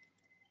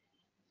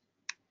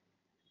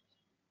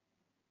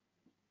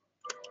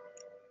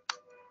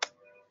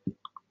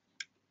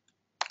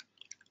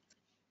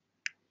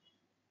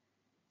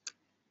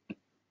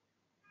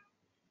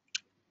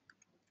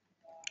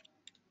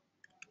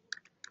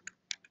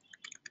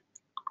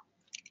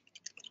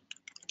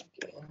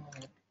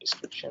okay,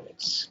 description.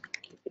 Let's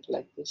keep it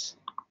like this.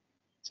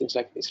 Seems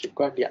like it's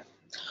required. Yeah.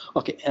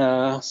 Okay.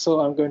 So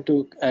I'm going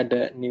to add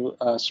a new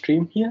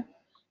stream here.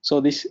 So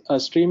this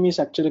stream is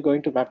actually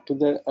going to map to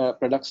the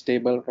products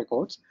table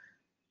records.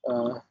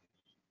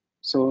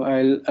 So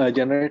I'll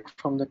generate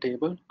from the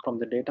table, from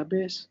the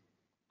database.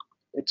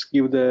 Let's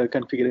give the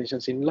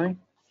configurations inline.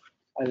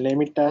 I'll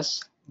name it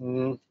as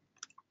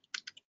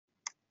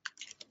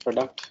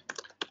product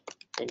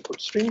input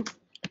stream,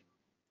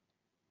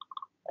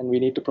 and we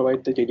need to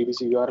provide the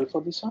JDBC URL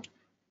for this one.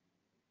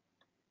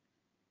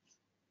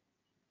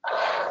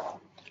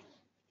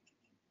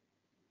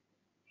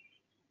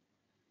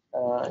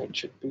 It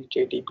should be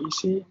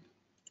JDBC.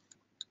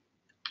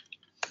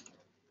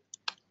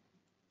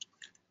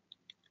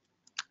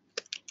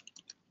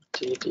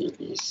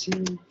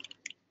 JDBC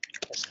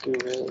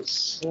SQL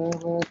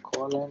Server /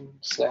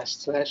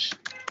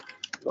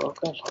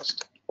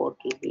 localhost port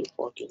will be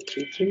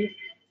 1433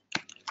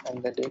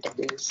 and the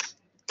database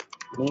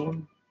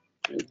name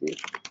will be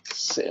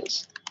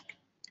sales.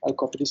 I'll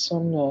copy this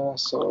one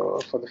so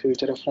for the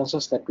future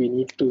references that we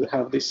need to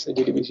have this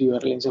JDBC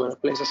URL in several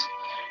places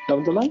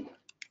down the line.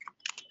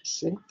 Let's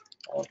see,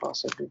 our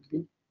password would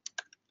be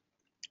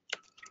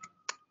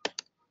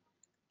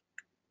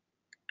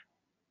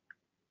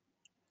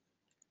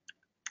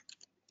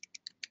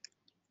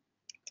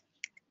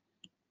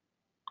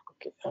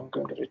okay. I'm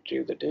going to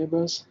retrieve the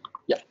tables.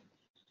 Yeah,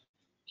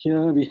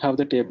 here we have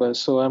the table.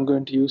 So I'm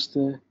going to use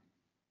the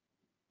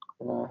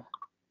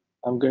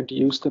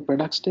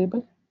products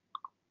table.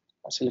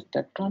 I'll select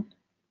that one.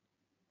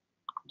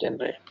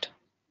 Generate.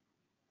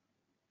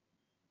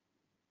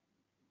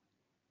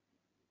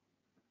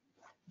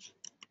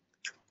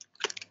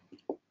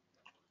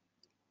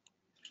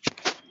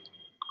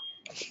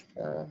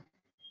 So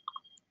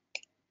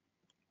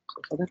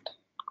for that,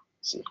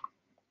 see.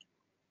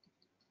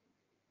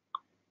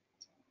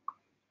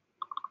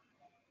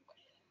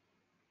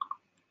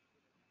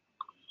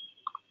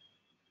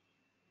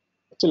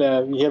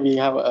 Actually, here we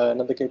have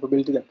another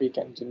capability that we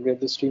can generate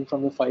the stream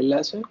from the file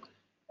as well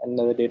and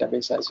the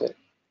database as well.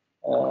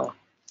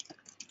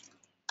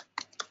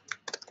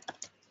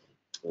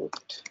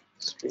 Put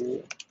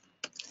stream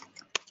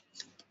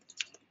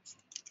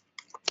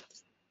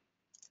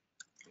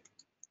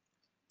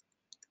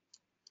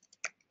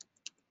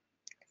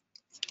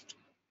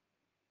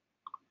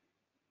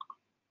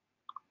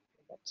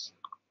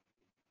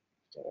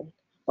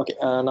okay.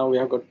 Now we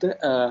have got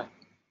the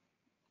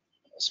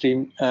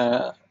stream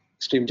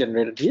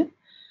generated here.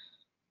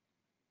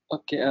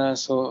 Okay,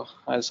 so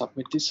I'll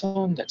submit this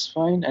one. That's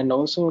fine. And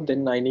also,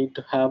 then I need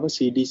to have a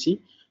CDC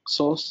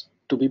source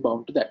to be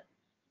bound to that.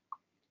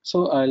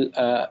 So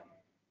I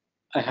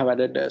have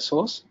added a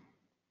source.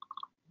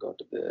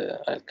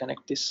 I'll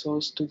connect this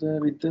source to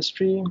with the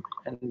stream,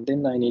 and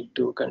then I need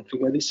to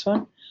configure this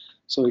one.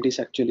 So it is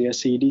actually a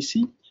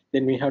CDC.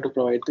 Then we have to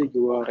provide the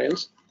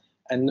URLs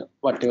and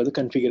whatever the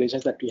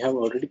configurations that we have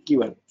already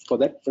given for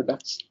that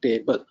products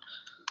table.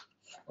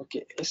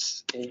 Okay,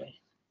 SA.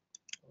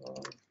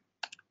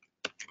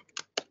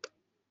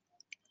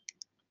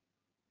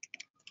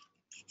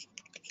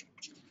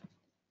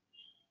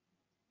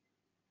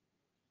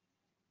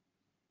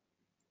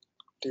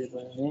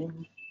 Table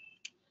name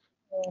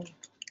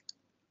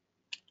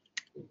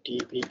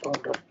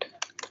dbo.products.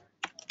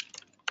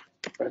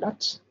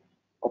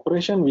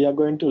 Operation, we are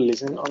going to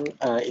listen on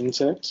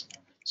inserts.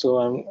 So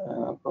I'm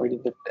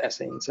providing that as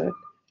an insert.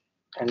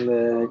 And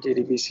the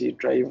JDBC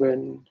driver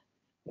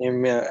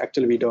name,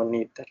 actually we don't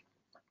need that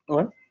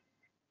one.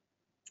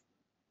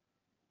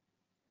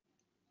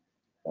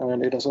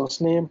 Data source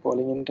name,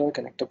 polling enter,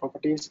 connector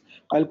properties.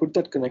 I'll put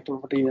that connector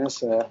property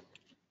as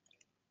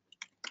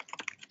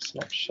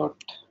snapshot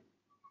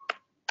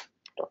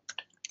dot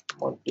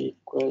mod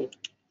equal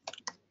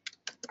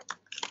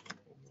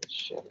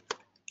initial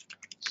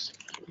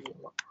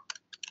schema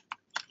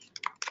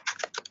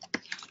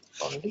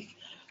only.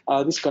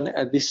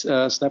 This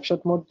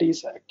snapshot mode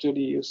is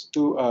actually used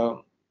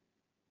to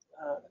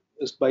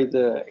used by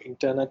the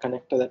internal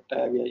connector that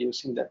we are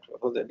using that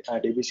for the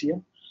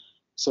DBCM.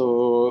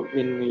 So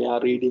when we are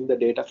reading the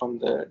data from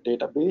the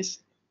database,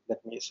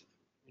 that means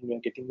when we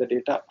are getting the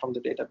data from the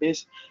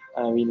database,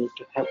 we need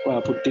to have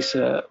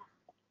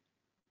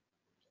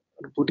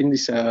putting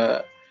this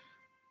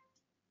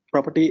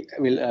property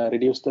will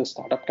reduce the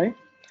startup time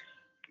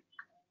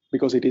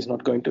because it is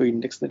not going to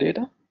index the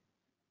data.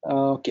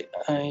 Okay,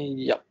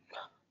 yeah,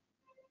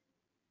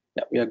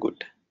 we are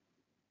good.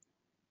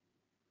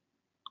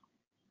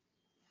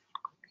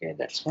 Okay,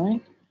 that's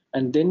fine.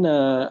 And then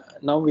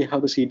now we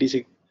have the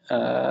CDC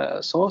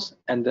source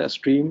and the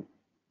stream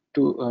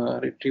to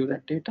retrieve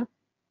that data.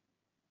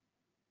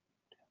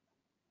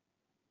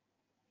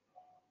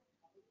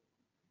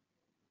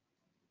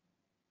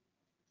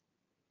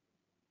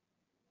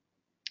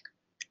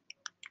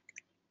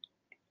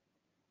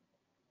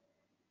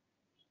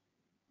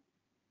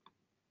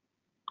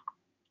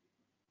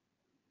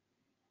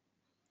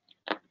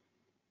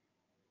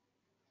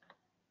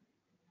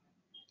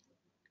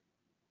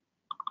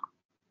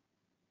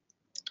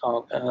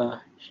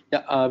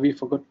 We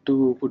forgot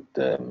to put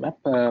the map.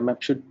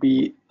 Map should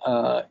be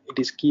it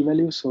is key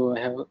value. So I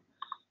have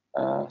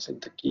set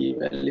the key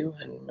value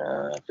and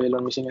fail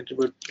on missing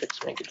attribute.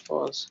 Let's make it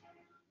false.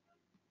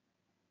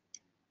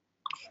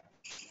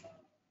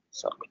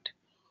 Submit.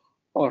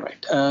 All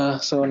right.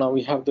 So now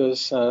we have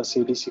this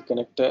CDC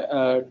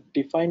connector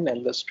defined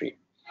and the stream.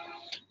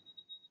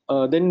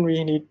 Then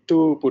we need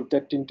to put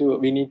that into.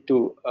 We need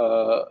to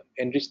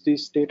enrich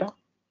this data.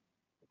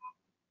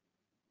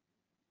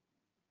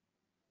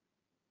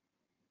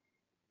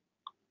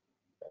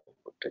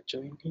 Put a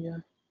join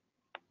here.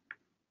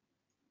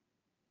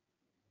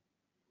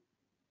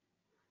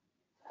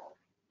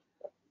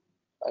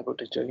 I go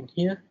to join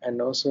here,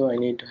 and also I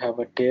need to have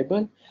a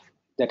table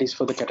that is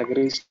for the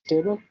categories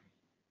table.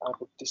 I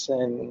put this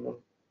in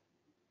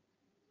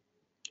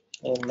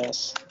name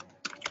as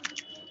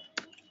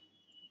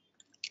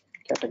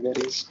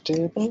categories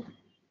table,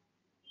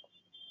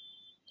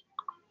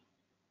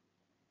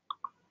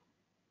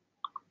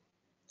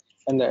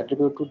 and the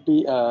attribute would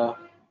be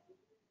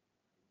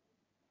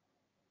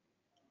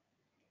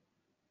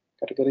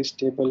categories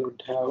table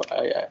would have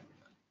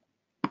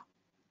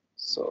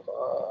so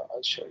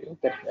I'll show you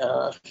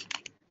that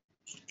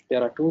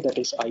there are two, that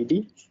is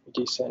ID, which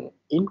is an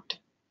int,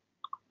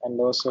 and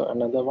also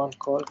another one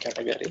called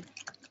category,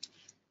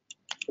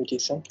 which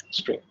is a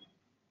string.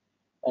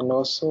 And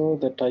also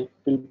the type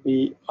will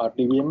be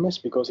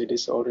RDBMS because it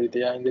is already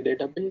there in the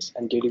database,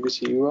 and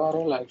JDBC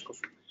URL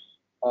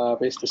I'll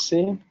paste the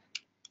same,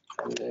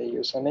 and the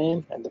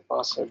username and the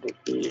password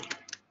would be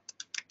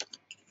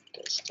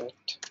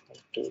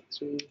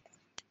tested123,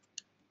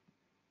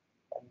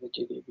 and the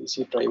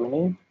JDBC driver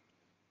name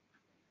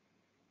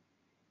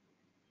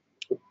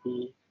would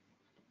be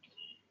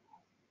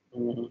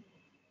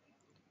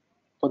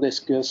for the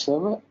SQL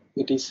server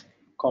it is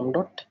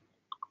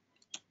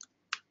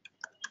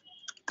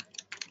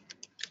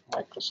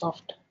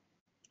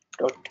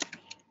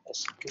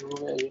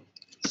com.microsoft.sql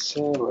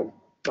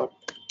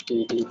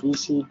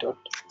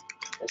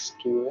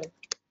server.jdbc.sql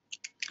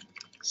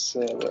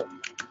server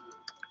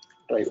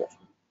driver.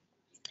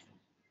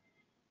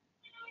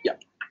 Yeah,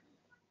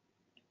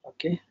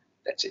 okay,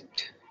 that's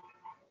it.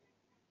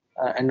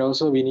 And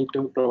also we need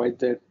to provide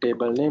the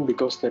table name,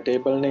 because the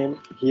table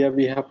name here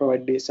we have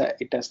provided this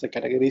it as the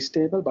categories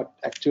table, but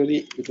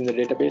actually within the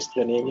database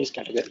the name is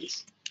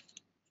categories.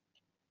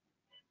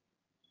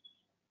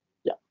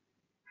 Yeah,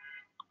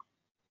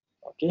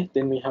 okay,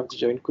 then we have the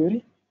join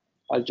query.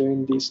 I'll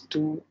join these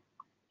two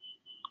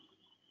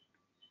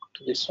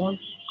to this one.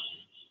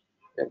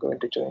 We are going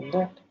to join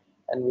that,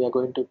 and we are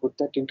going to put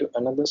that into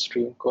another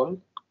stream called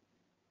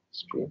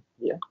stream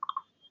here.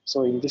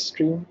 So in this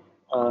stream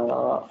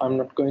I'm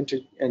not going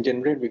to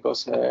generate,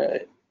 because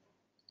it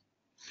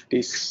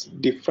is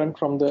different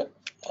from the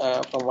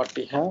from what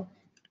we have.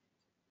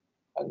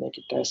 I'll make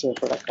it as a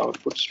product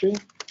output stream.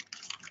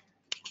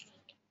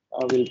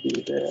 Will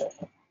be the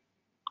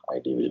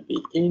ID will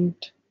be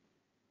int.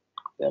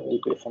 There will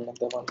be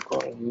another one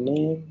called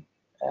name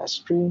as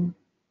string.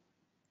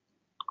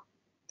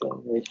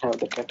 Then we have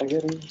the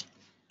category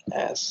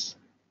as,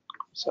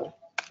 sorry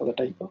for the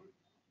typo,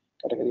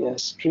 category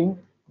as string.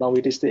 Now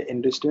it is the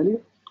enriched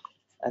value,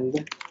 and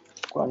the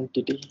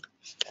quantity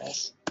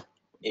as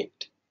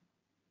 8.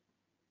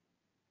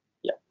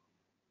 Yeah,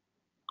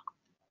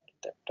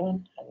 that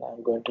one, and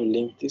I'm going to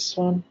link this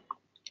one,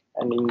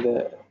 and in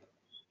the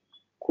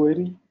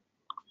query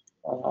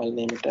I'll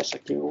name it as a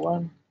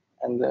Q1,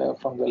 and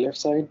from the left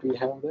side we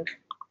have the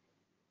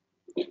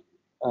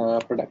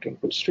product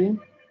input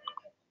stream.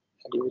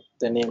 I'll give it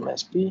the name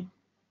as P,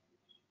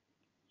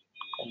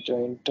 and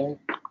join type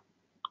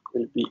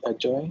will be a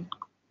join,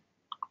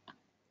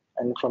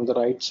 and from the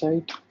right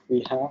side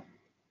we have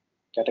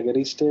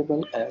categories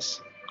table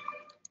as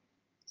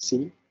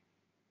C.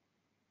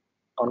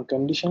 On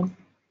condition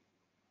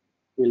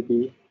will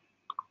be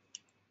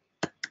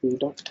P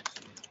dot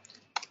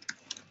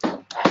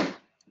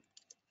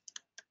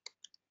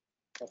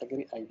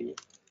category ID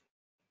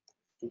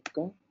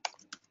equal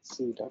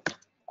C dot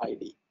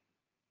ID.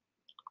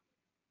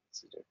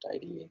 C dot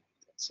ID,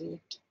 that's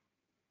it.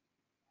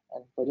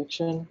 And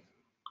projection,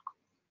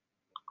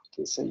 it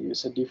is a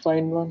user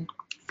defined one.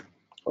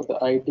 For the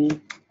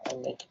ID, I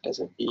make it as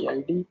a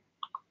PID.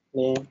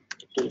 Name,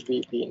 it will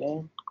be P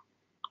name.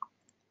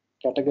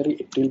 Category,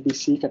 it will be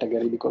C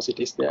category because it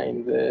is there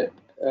in the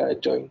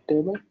join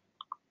table.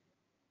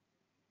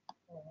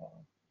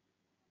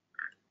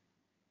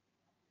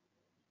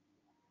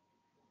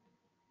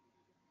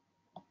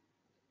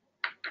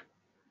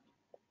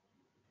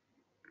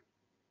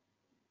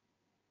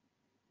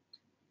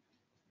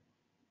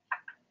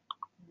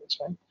 That's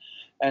fine.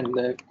 And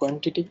the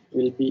quantity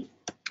will be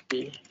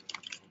P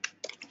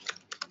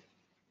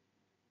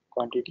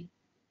quantity.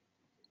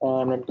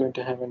 I'm not going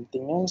to have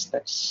anything else.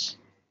 That's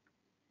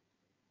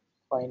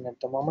fine at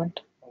the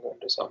moment. I'm going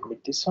to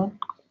submit this one,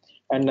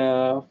 and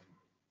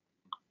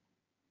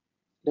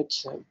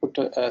let's put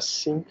a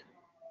sync.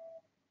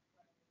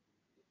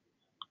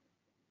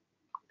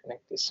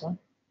 Connect this one,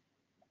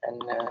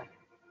 and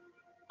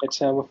let's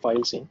have a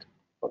file sync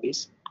for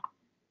this.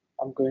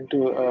 I'm going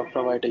to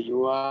provide a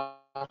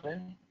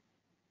URL.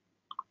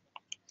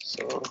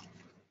 So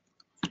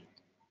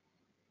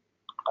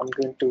I'm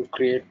going to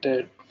create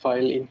a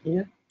file in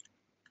here.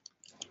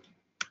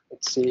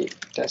 Let's say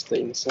that's the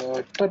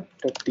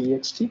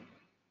inserted.txt.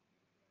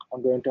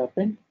 I'm going to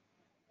append,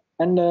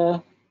 and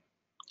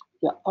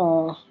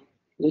yeah,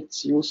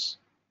 let's use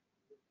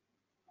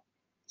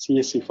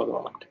CSV for the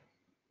moment.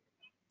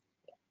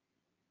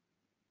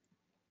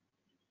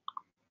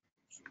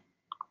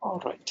 All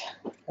right,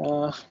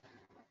 I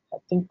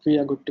think we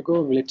are good to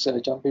go. Let's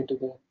jump into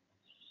the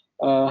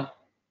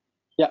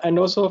yeah, and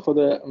also for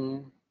the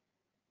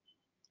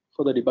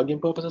For the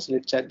debugging purposes,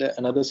 let's add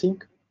another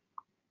sync,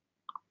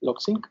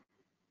 log sync.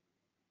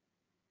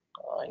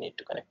 I need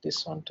to connect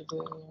this one to the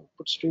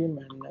output stream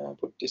and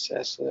put this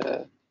as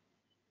a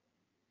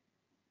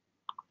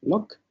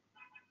log.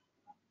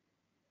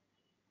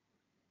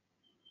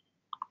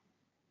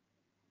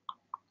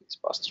 Let's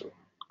pass through,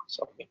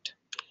 submit.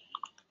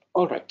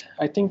 All right,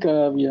 I think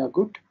we are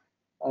good.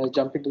 I'll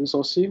jump into the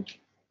source view.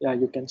 Yeah,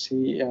 you can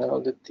see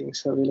all the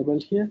things available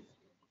here.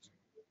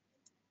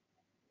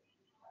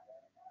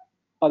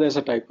 Oh, there's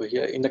a typo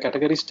here. In the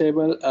categories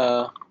table,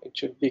 it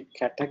should be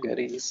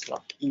categories,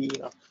 not E.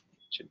 Not,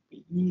 it should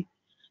be E.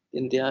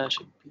 In there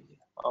should be,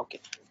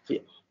 okay,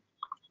 here.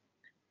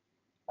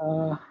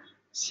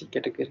 C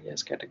category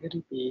as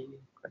category, B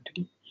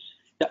quantity.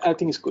 Yeah, I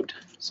think it's good.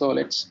 So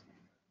let's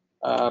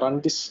run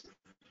this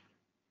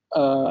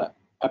up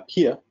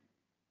here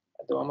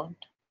at the moment.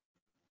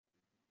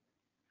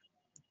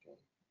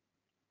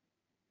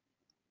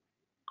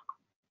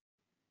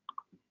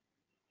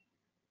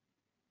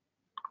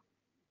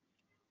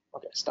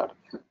 Okay, start.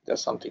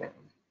 There's something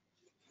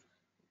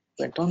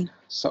went on.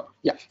 So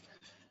yeah,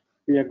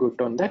 we are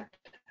good on that.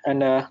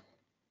 And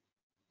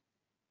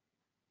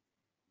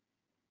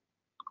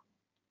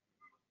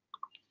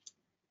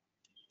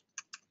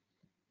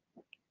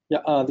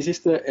yeah, this is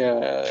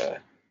the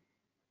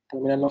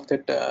terminal of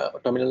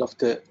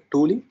the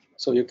tooling.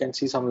 So you can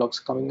see some logs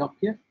coming up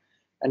here.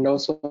 And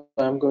also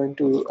I'm going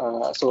to,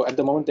 so at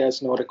the moment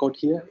there's no record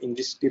here in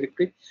this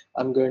directory.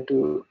 I'm going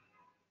to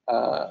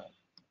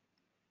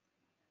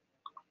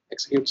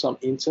execute some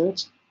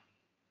inserts.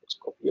 Let's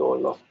copy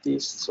all of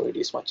these so it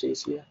is much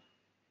easier.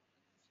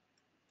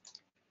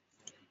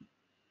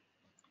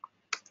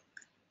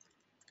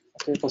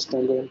 Okay, first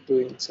I'm going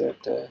to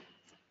insert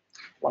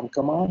one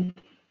command.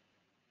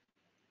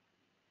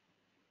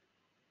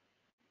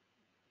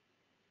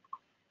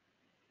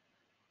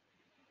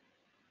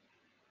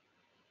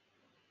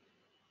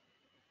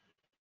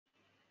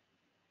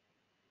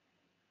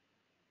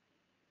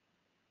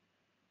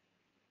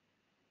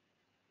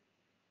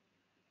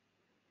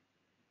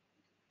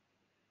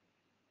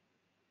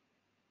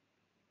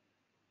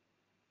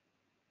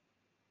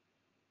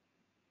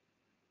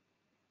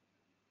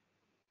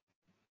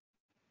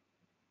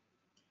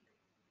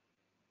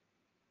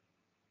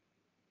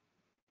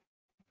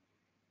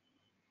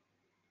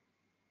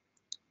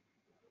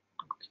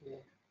 Okay.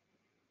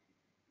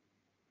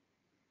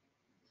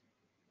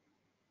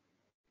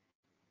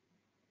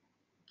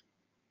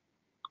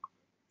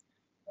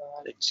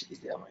 Let's see,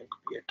 there might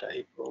be a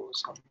typo or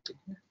something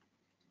here.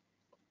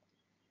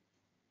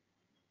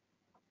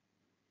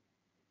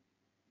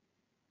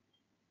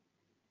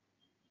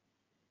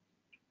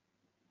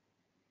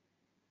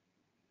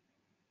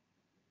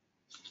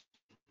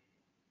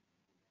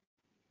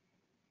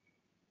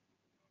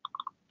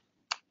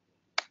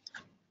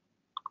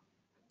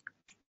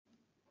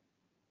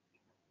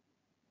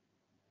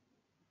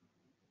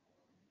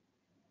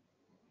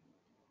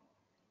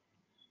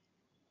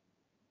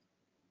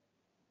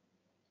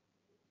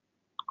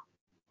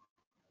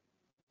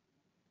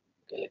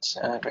 Okay, let's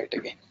try it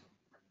again.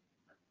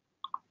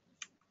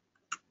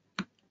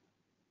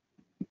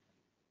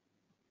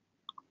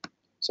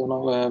 So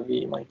now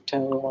we might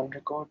have one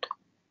record.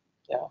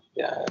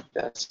 Yeah,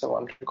 that's the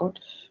one record.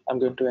 I'm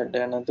going to add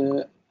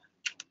another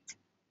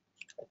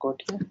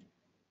record here.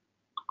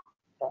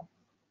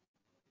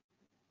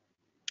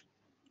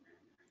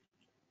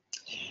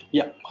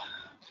 Yeah,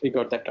 we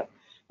got that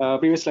one.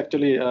 Previously,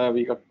 actually,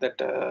 we got that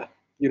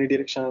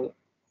unidirectional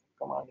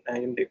command,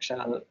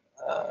 unidirectional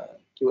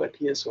keyword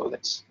here. So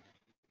let's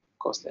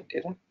cause that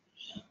data.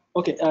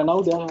 Okay,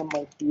 now there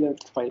might be a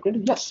file ready.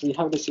 Yes, we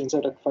have this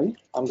inserted file.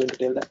 I'm going to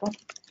tell that one.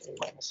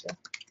 Minus here.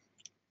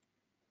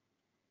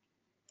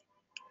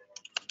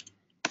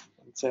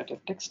 Inserted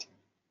text.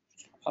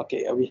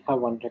 Okay, we have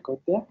one record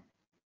there.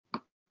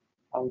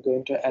 I'm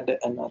going to add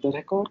another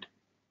record.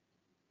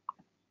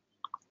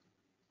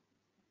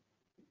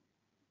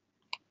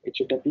 It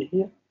should be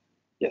here.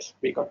 Yes,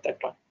 we got that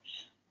one.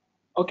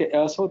 Okay,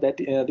 so that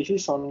this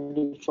is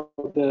only for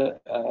the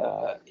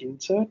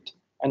insert,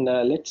 and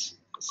let's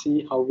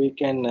see how we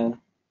can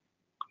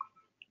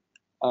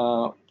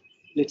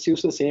let's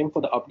use the same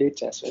for the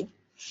updates as well.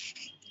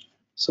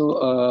 So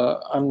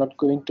I'm not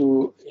going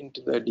to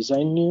into the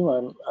design new.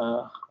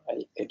 I'll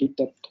edit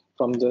that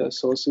from the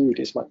source view. It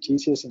is much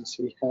easier since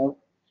we have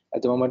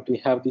at the moment we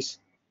have these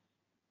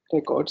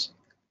records.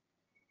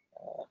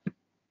 I'm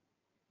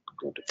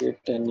going to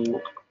create a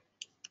new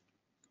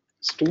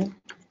stream.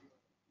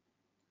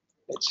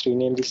 Let's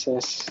rename this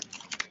as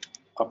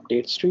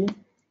update stream,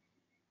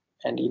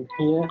 and in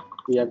here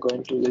we are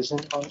going to listen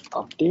on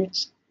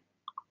updates.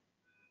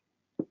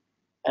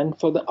 And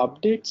for the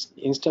updates,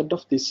 instead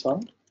of this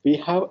one, we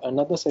have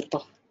another set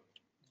of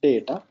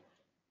data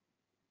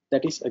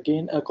that is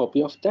again a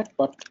copy of that,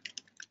 but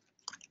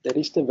there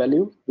is the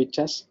value which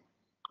was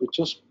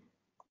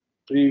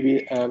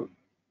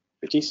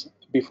which is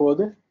before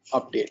the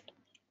update.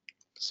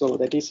 So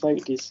that is why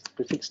it is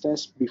prefixed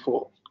as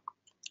before.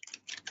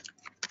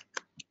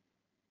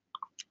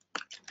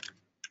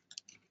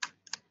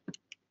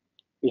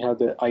 We have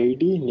the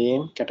ID,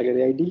 name,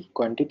 category ID,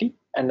 quantity,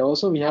 and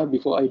also we have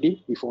before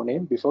ID, before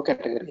name, before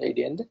category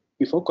ID, and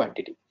before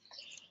quantity.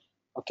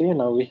 Okay,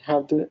 now we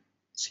have the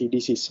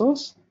CDC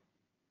source.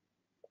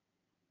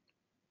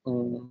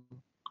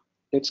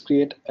 Let's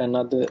create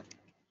another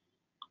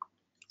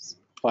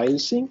file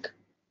sync.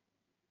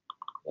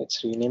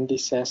 Let's rename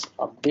this as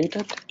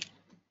updated.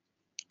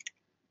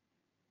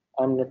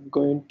 I'm not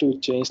going to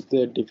change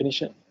the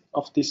definition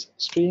of this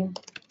stream,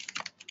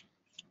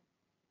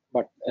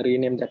 but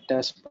rename that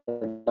as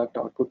product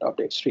output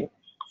update stream.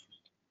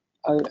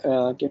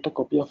 I'll get a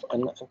copy of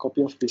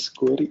this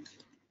query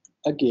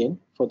again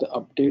for the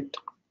update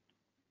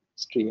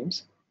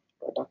streams.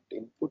 Product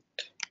input.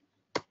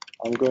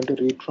 I'm going to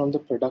read from the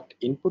product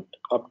input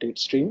update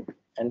stream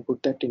and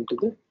put that into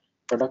the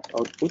product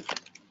output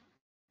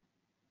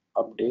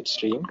update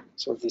stream.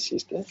 So this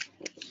is the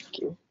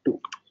Q2.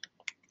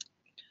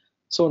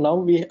 So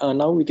now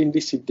now within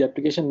this CD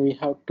application we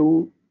have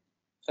two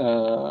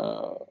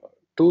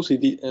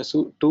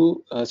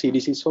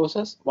CDC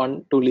sources,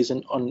 one to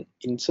listen on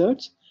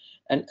inserts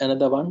and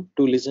another one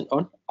to listen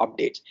on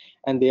updates,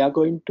 and they are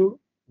going to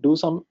do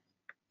some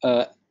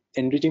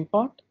enriching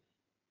part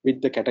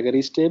with the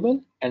categories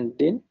table, and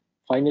then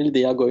finally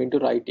they are going to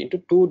write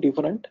into two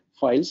different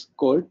files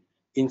called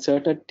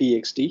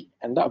inserted.txt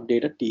and the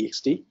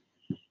updated.txt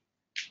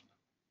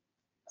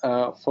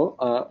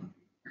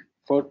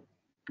for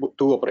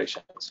two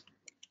operations.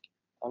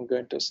 I'm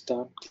going to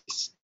start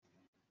this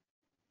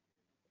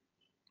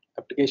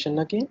application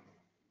again.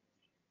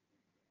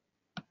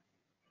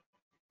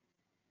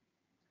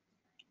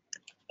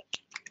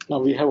 Now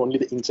we have only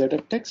the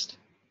inserted text.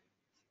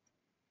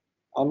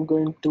 I'm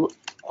going to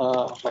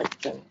write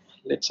then.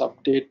 Let's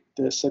update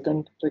the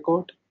second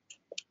record.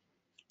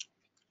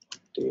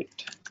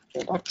 Update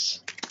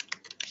products.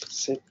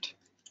 Set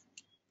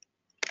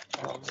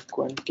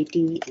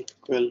quantity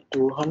equal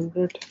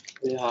 200.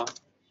 Where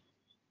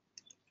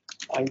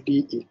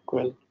ID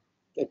equal,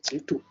 let's say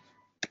 2.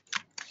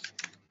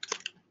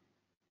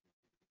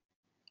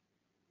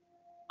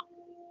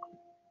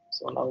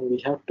 So now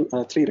we have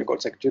three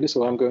records actually.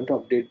 So I'm going to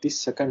update this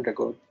second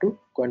record to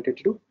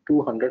quantity to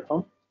 200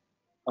 from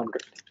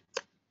 100.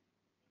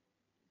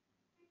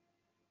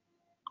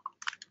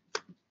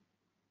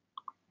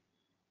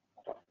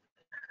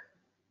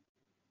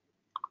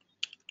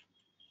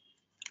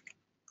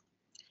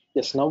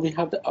 Yes, now we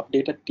have the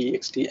updated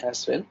txt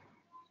as well.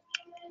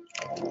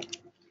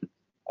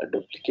 I'll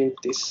duplicate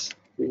this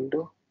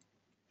window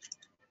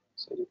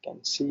so you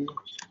can see.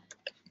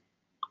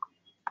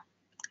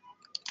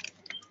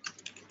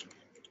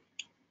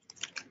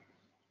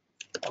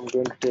 I'm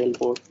going to tell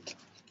both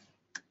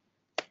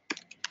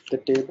the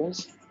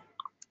tables.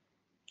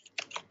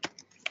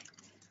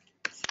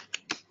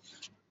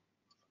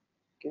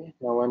 Okay,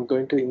 now I'm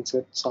going to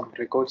insert some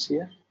records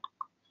here.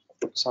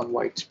 Put some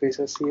white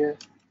spaces here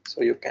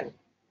so you can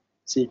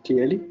see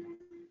clearly.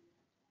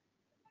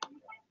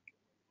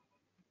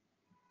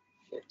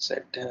 Let's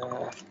set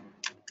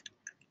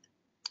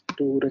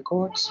 2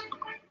 records.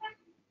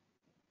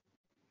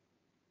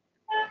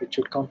 It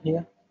should come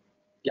here.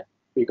 Yeah,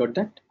 we got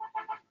that.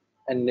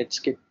 And let's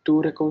get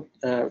 2 record.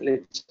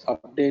 Let's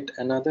update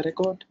another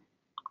record.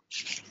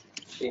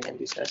 Rename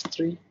this as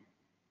 3.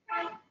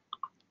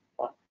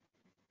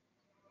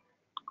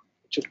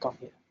 It should come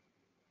here.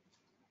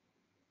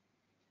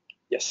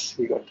 Yes,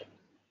 we got that.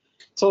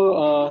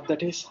 So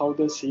that is how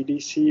the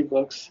CDC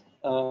works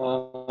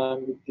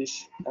with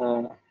this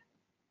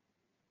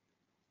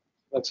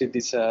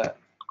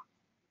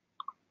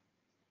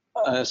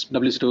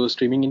WSO2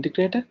 Streaming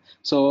Integrator.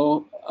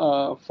 So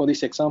for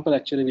this example,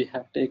 actually we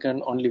have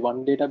taken only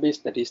one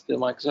database, that is the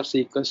Microsoft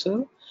SQL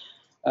Server.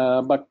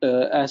 But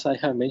as I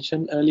have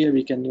mentioned earlier,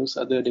 we can use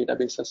other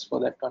databases for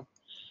that one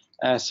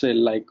as well,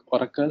 like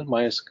Oracle,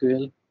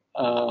 MySQL,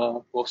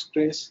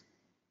 Postgres,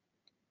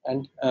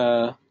 and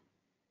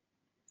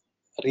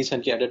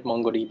recently added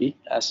MongoDB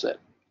as well.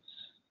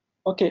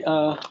 Okay,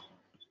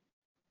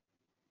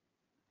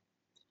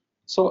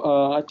 so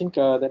I think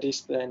that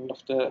is the end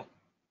of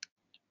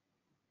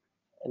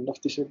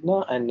this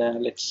webinar, and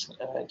let's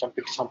jump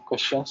into some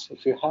questions.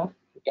 If you have,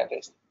 you can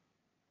raise.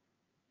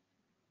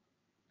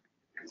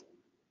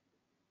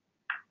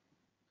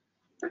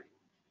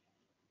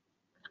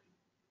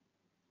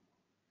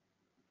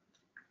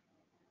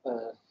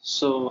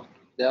 So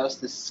there was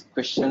this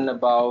question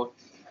about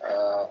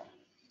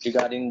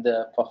regarding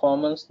the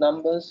performance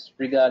numbers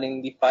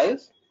regarding the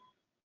files.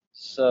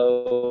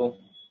 So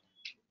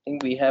I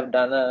think we have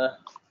done a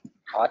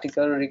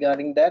article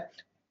regarding that.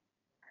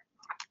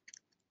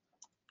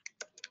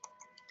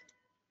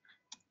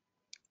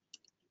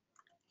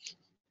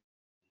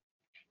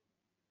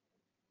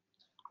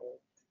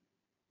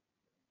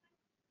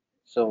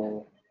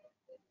 So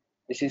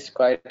this is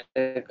quite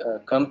a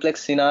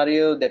complex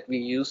scenario that we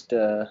used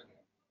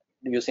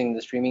using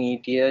the streaming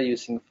ETL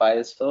using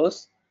file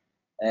source,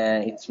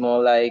 and it's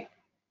more like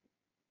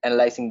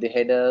analyzing the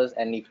headers,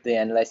 and if the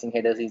analyzing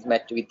headers is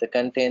matched with the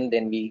content,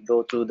 then we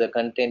go through the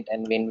content,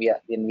 and when we are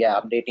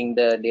updating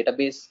the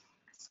database,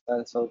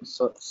 and so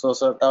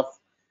sort of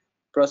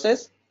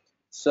process.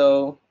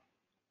 So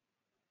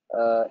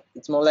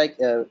it's more like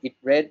it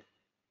read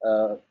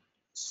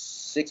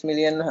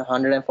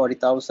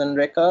 6,140,000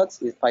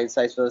 records. Its file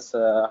size was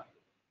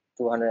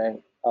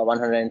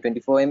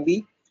 124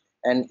 MB,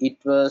 and it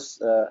was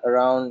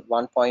around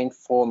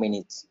 1.4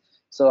 minutes.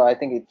 So I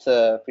think it's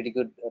a pretty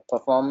good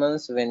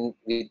performance when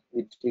with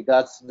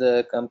regards to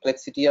the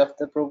complexity of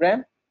the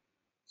program.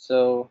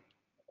 So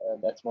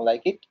that's more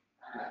like it.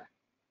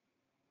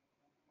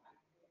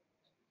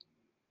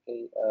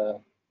 Okay,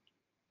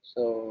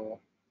 so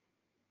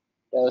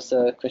there was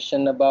a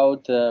question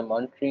about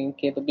monitoring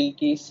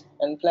capabilities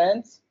and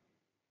plans.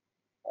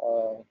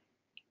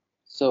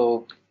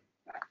 So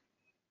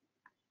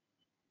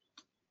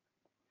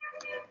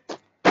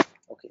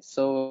okay,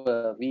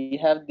 so we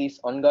have this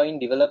ongoing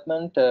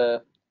development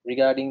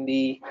regarding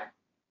the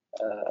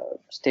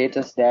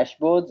status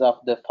dashboards of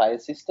the file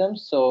system.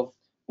 So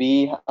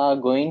we are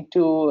going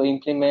to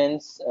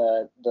implement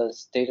the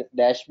status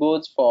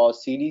dashboards for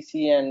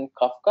CDC and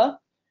Kafka,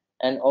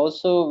 and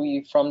also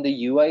we from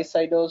the UI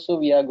side also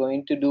we are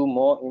going to do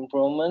more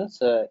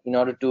improvements in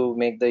order to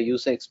make the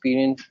user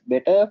experience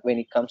better when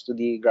it comes to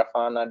the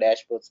Grafana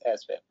dashboards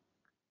as well.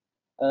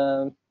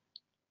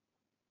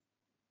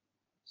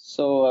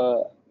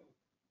 So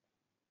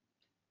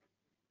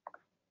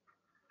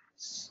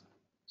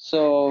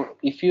so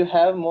if you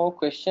have more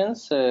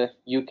questions,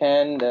 you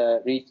can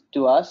reach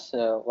to us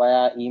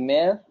via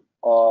email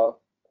or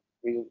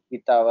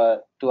with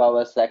our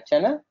Slack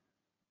channel.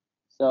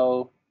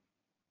 So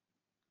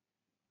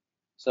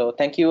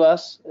thank you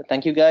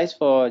guys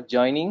for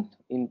joining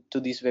into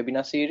this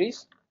webinar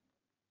series,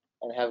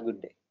 and have a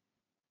good day.